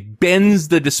 And it bends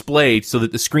the display so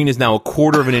that the screen is now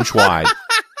 1/4 of an inch wide,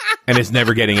 and it's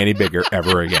never getting any bigger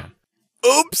ever again.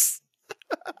 Oops.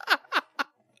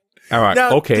 All right.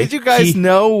 Now, okay. did you guys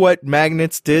know what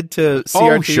magnets did to CRTs?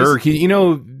 Oh, sure.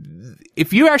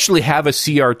 If you actually have a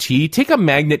CRT, take a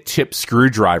magnet tip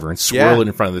screwdriver and swirl it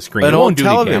in front of the screen. An it old won't do any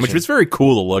television. damage, but it's very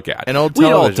cool to look at. An old We'd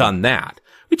all television. done that.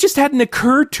 It just hadn't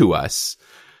occurred to us,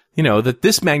 that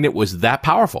this magnet was that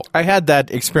powerful. I had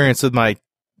that experience with my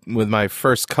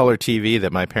first color TV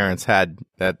that my parents had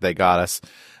that they got us,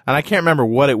 and I can't remember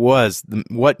what it was,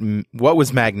 what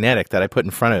was magnetic that I put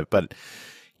in front of it. But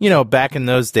back in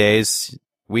those days,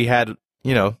 we had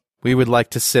we would like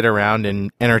to sit around and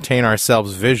entertain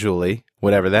ourselves visually,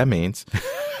 whatever that means.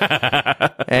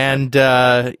 And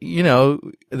it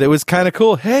was kind of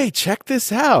cool. Hey, check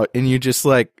this out, and you just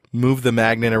move the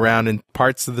magnet around and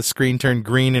parts of the screen turn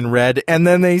green and red, and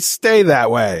then they stay that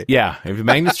way. Yeah, if the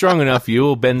magnet's strong enough,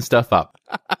 you'll bend stuff up.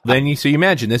 Then you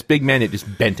imagine this big magnet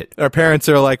just bent it. Our parents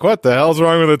are like, "What the hell's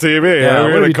wrong with the TV? Yeah, we're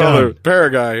what going have to you call done?" the repair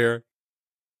guy here."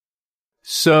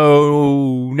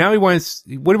 So now he wants,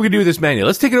 what are we going to do with this magnet?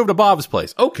 Let's take it over to Bob's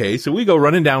place. Okay, so we go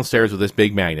running downstairs with this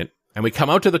big magnet, and we come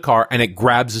out to the car, and it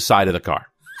grabs the side of the car.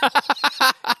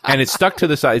 And it's stuck to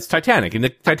the side. It's Titanic, and the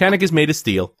Titanic is made of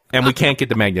steel, and we can't get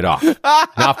the magnet off.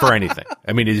 Not for anything.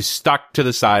 I mean, it is stuck to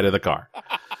the side of the car.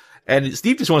 And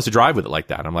Steve just wants to drive with it like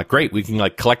that. I'm like, great, we can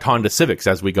collect Honda Civics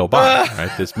as we go by.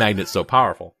 Right? This magnet's so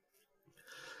powerful.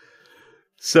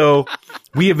 So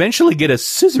we eventually get a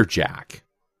scissor jack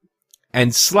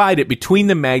and slide it between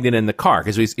the magnet and the car,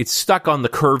 because it's stuck on the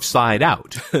curved side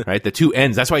out, right? The two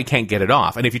ends. That's why you can't get it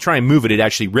off. And if you try and move it, it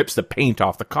actually rips the paint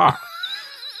off the car.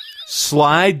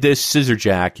 Slide this scissor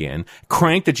jack in,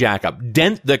 crank the jack up,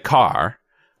 dent the car,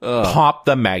 pop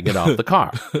the magnet off the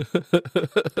car.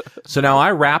 So now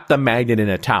I wrap the magnet in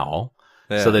a towel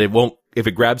so that it won't, if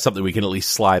it grabs something, we can at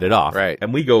least slide it off. Right.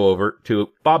 And we go over to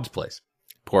Bob's place.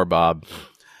 Poor Bob.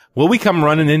 Well, we come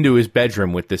running into his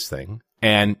bedroom with this thing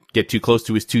and get too close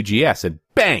to his 2GS and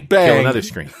bang, kill another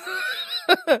screen.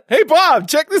 Hey, Bob,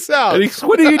 check this out. And he's,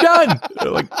 what have you done?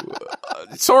 Like,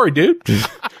 sorry, dude.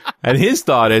 And his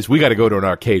thought is, we got to go to an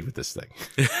arcade with this thing.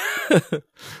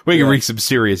 We can wreak some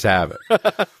serious havoc.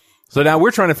 So now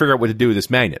we're trying to figure out what to do with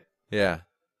this magnet. Yeah.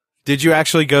 Did you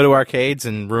actually go to arcades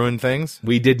and ruin things?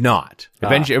 We did not.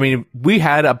 Eventually, I mean, we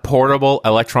had a portable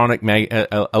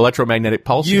electromagnetic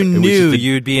pulse. You knew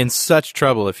you'd be in such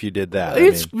trouble if you did that.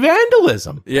 It's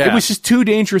vandalism. Yeah. It was just too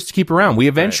dangerous to keep around. We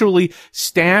eventually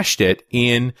stashed it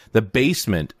in the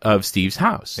basement of Steve's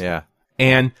house. Yeah.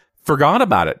 And forgot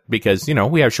about it because,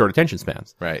 we have short attention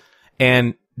spans. Right.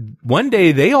 And one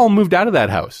day they all moved out of that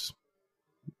house.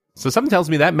 So something tells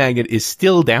me that magnet is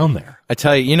still down there. I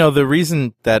tell you, the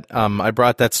reason that I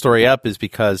brought that story up is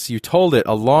because you told it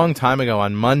a long time ago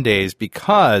on Mondays,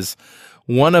 because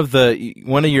one of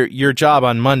your job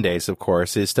on Mondays, of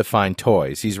course, is to find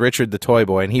toys. He's Richard the Toy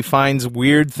Boy, and he finds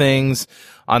weird things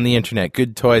on the internet,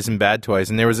 good toys and bad toys.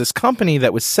 And there was this company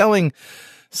that was selling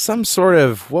some sort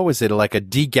of, what was it, like a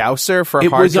degausser for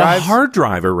hard drives? It was a hard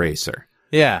drive eraser.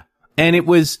 Yeah. And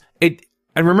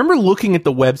I remember looking at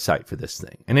the website for this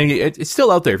thing, and it's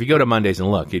still out there. If you go to Mondays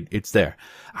and look, it's there.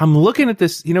 I'm looking at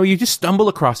this, you just stumble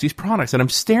across these products, and I'm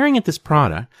staring at this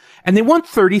product, and they want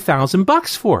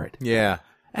 $30,000 for it. Yeah.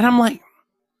 And I'm like,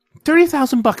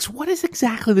 $30,000, what is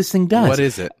exactly this thing does? What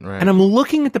is it? Right. And I'm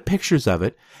looking at the pictures of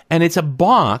it, and it's a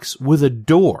box with a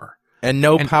door. And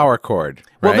no power cord.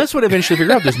 Well, right? that's what I eventually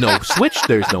figured out. There's no switch,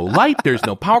 there's no light, there's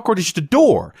no power cord, it's just a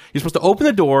door. You're supposed to open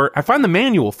the door. I find the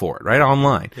manual for it, right,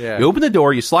 online. Yeah. You open the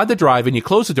door, you slide the drive in, you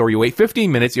close the door, you wait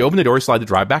 15 minutes, you open the door, you slide the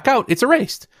drive back out. It's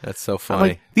erased. That's so I'm funny.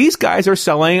 like, these guys are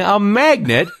selling a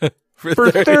magnet for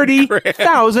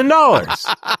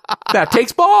 $30,000. That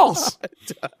takes balls.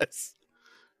 It does.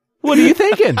 What are you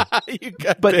thinking? You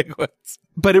got big ones.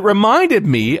 But it reminded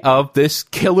me of this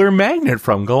killer magnet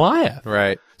from Goliath.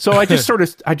 Right. So I just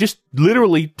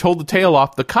literally told the tale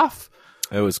off the cuff.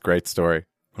 It was a great story.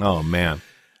 Oh, man.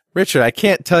 Richard, I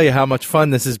can't tell you how much fun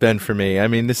this has been for me. I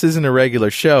mean, this isn't a regular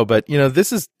show, but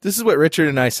this is what Richard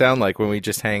and I sound like when we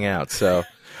just hang out. So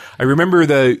I remember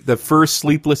the first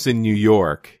Sleepless in New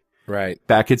York. Right.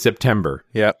 Back in September.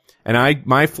 Yep. And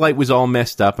my flight was all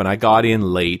messed up, and I got in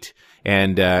late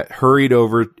and hurried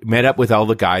over, met up with all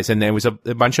the guys, and there was a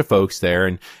bunch of folks there,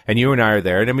 and you and I are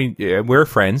there. And I mean, we're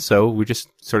friends, so we're just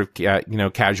sort of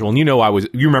casual. And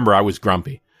you remember I was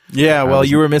grumpy. Yeah, well,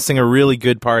 you were missing a really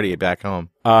good party back home.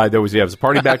 There was a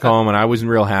party back home, and I wasn't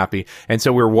real happy. And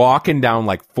so we're walking down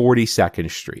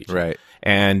 42nd Street. Right.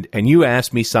 And you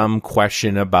asked me some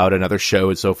question about another show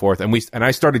and so forth, and I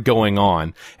started going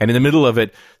on, and in the middle of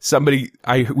it,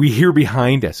 we hear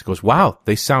behind us, it goes, wow,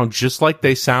 they sound just like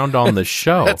they sound on the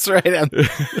show. That's right. I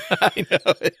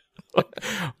know it.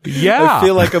 Yeah. I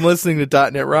feel like I'm listening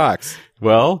to .NET Rocks.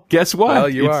 Well, guess what? Well,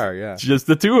 you It's are, yeah. just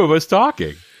the two of us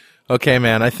talking. Okay,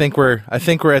 man. I think we're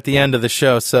at the end of the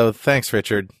show. So thanks,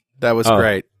 Richard. That was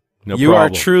great. No You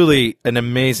problem. are truly an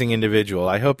amazing individual.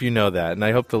 I hope you know that, and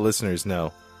I hope the listeners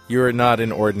know. You are not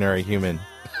an ordinary human.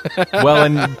 Well,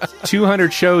 and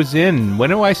 200 shows in,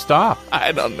 when do I stop?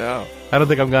 I don't know. I don't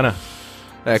think I'm gonna.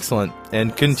 Excellent.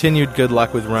 And continued good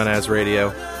luck with Run As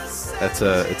Radio. It's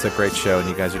a great show, and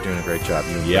you guys are doing a great job.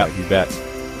 Yeah, you bet.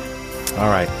 All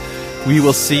right. We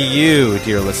will see you,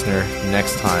 dear listener,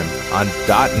 next time on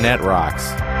 .NET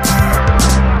Rocks.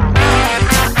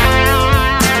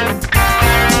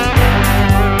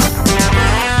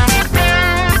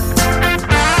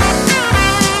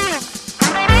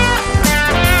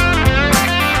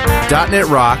 .NET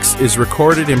Rocks is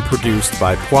recorded and produced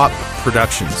by PWOP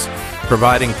Productions,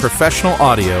 providing professional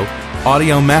audio,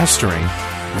 audio mastering,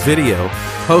 video,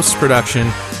 post-production,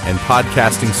 and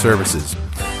podcasting services.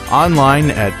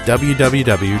 Online at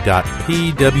www.pwop.com.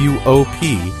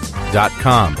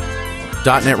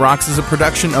 .NET Rocks is a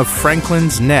production of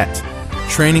Franklin's Net,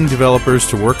 training developers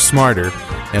to work smarter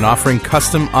and offering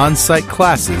custom on-site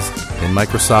classes in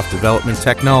Microsoft development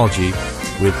technology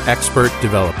with expert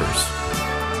developers.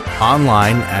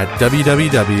 Online at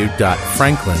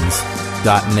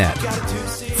www.franklins.net.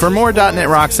 For more .NET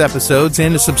Rocks episodes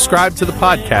and to subscribe to the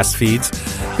podcast feeds,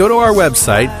 go to our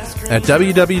website at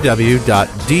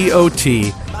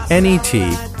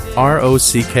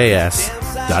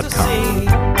www.dotnetrocks.com.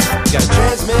 Got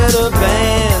transmitter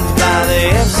banned by the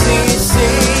FCC.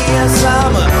 Yes,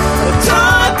 I'm a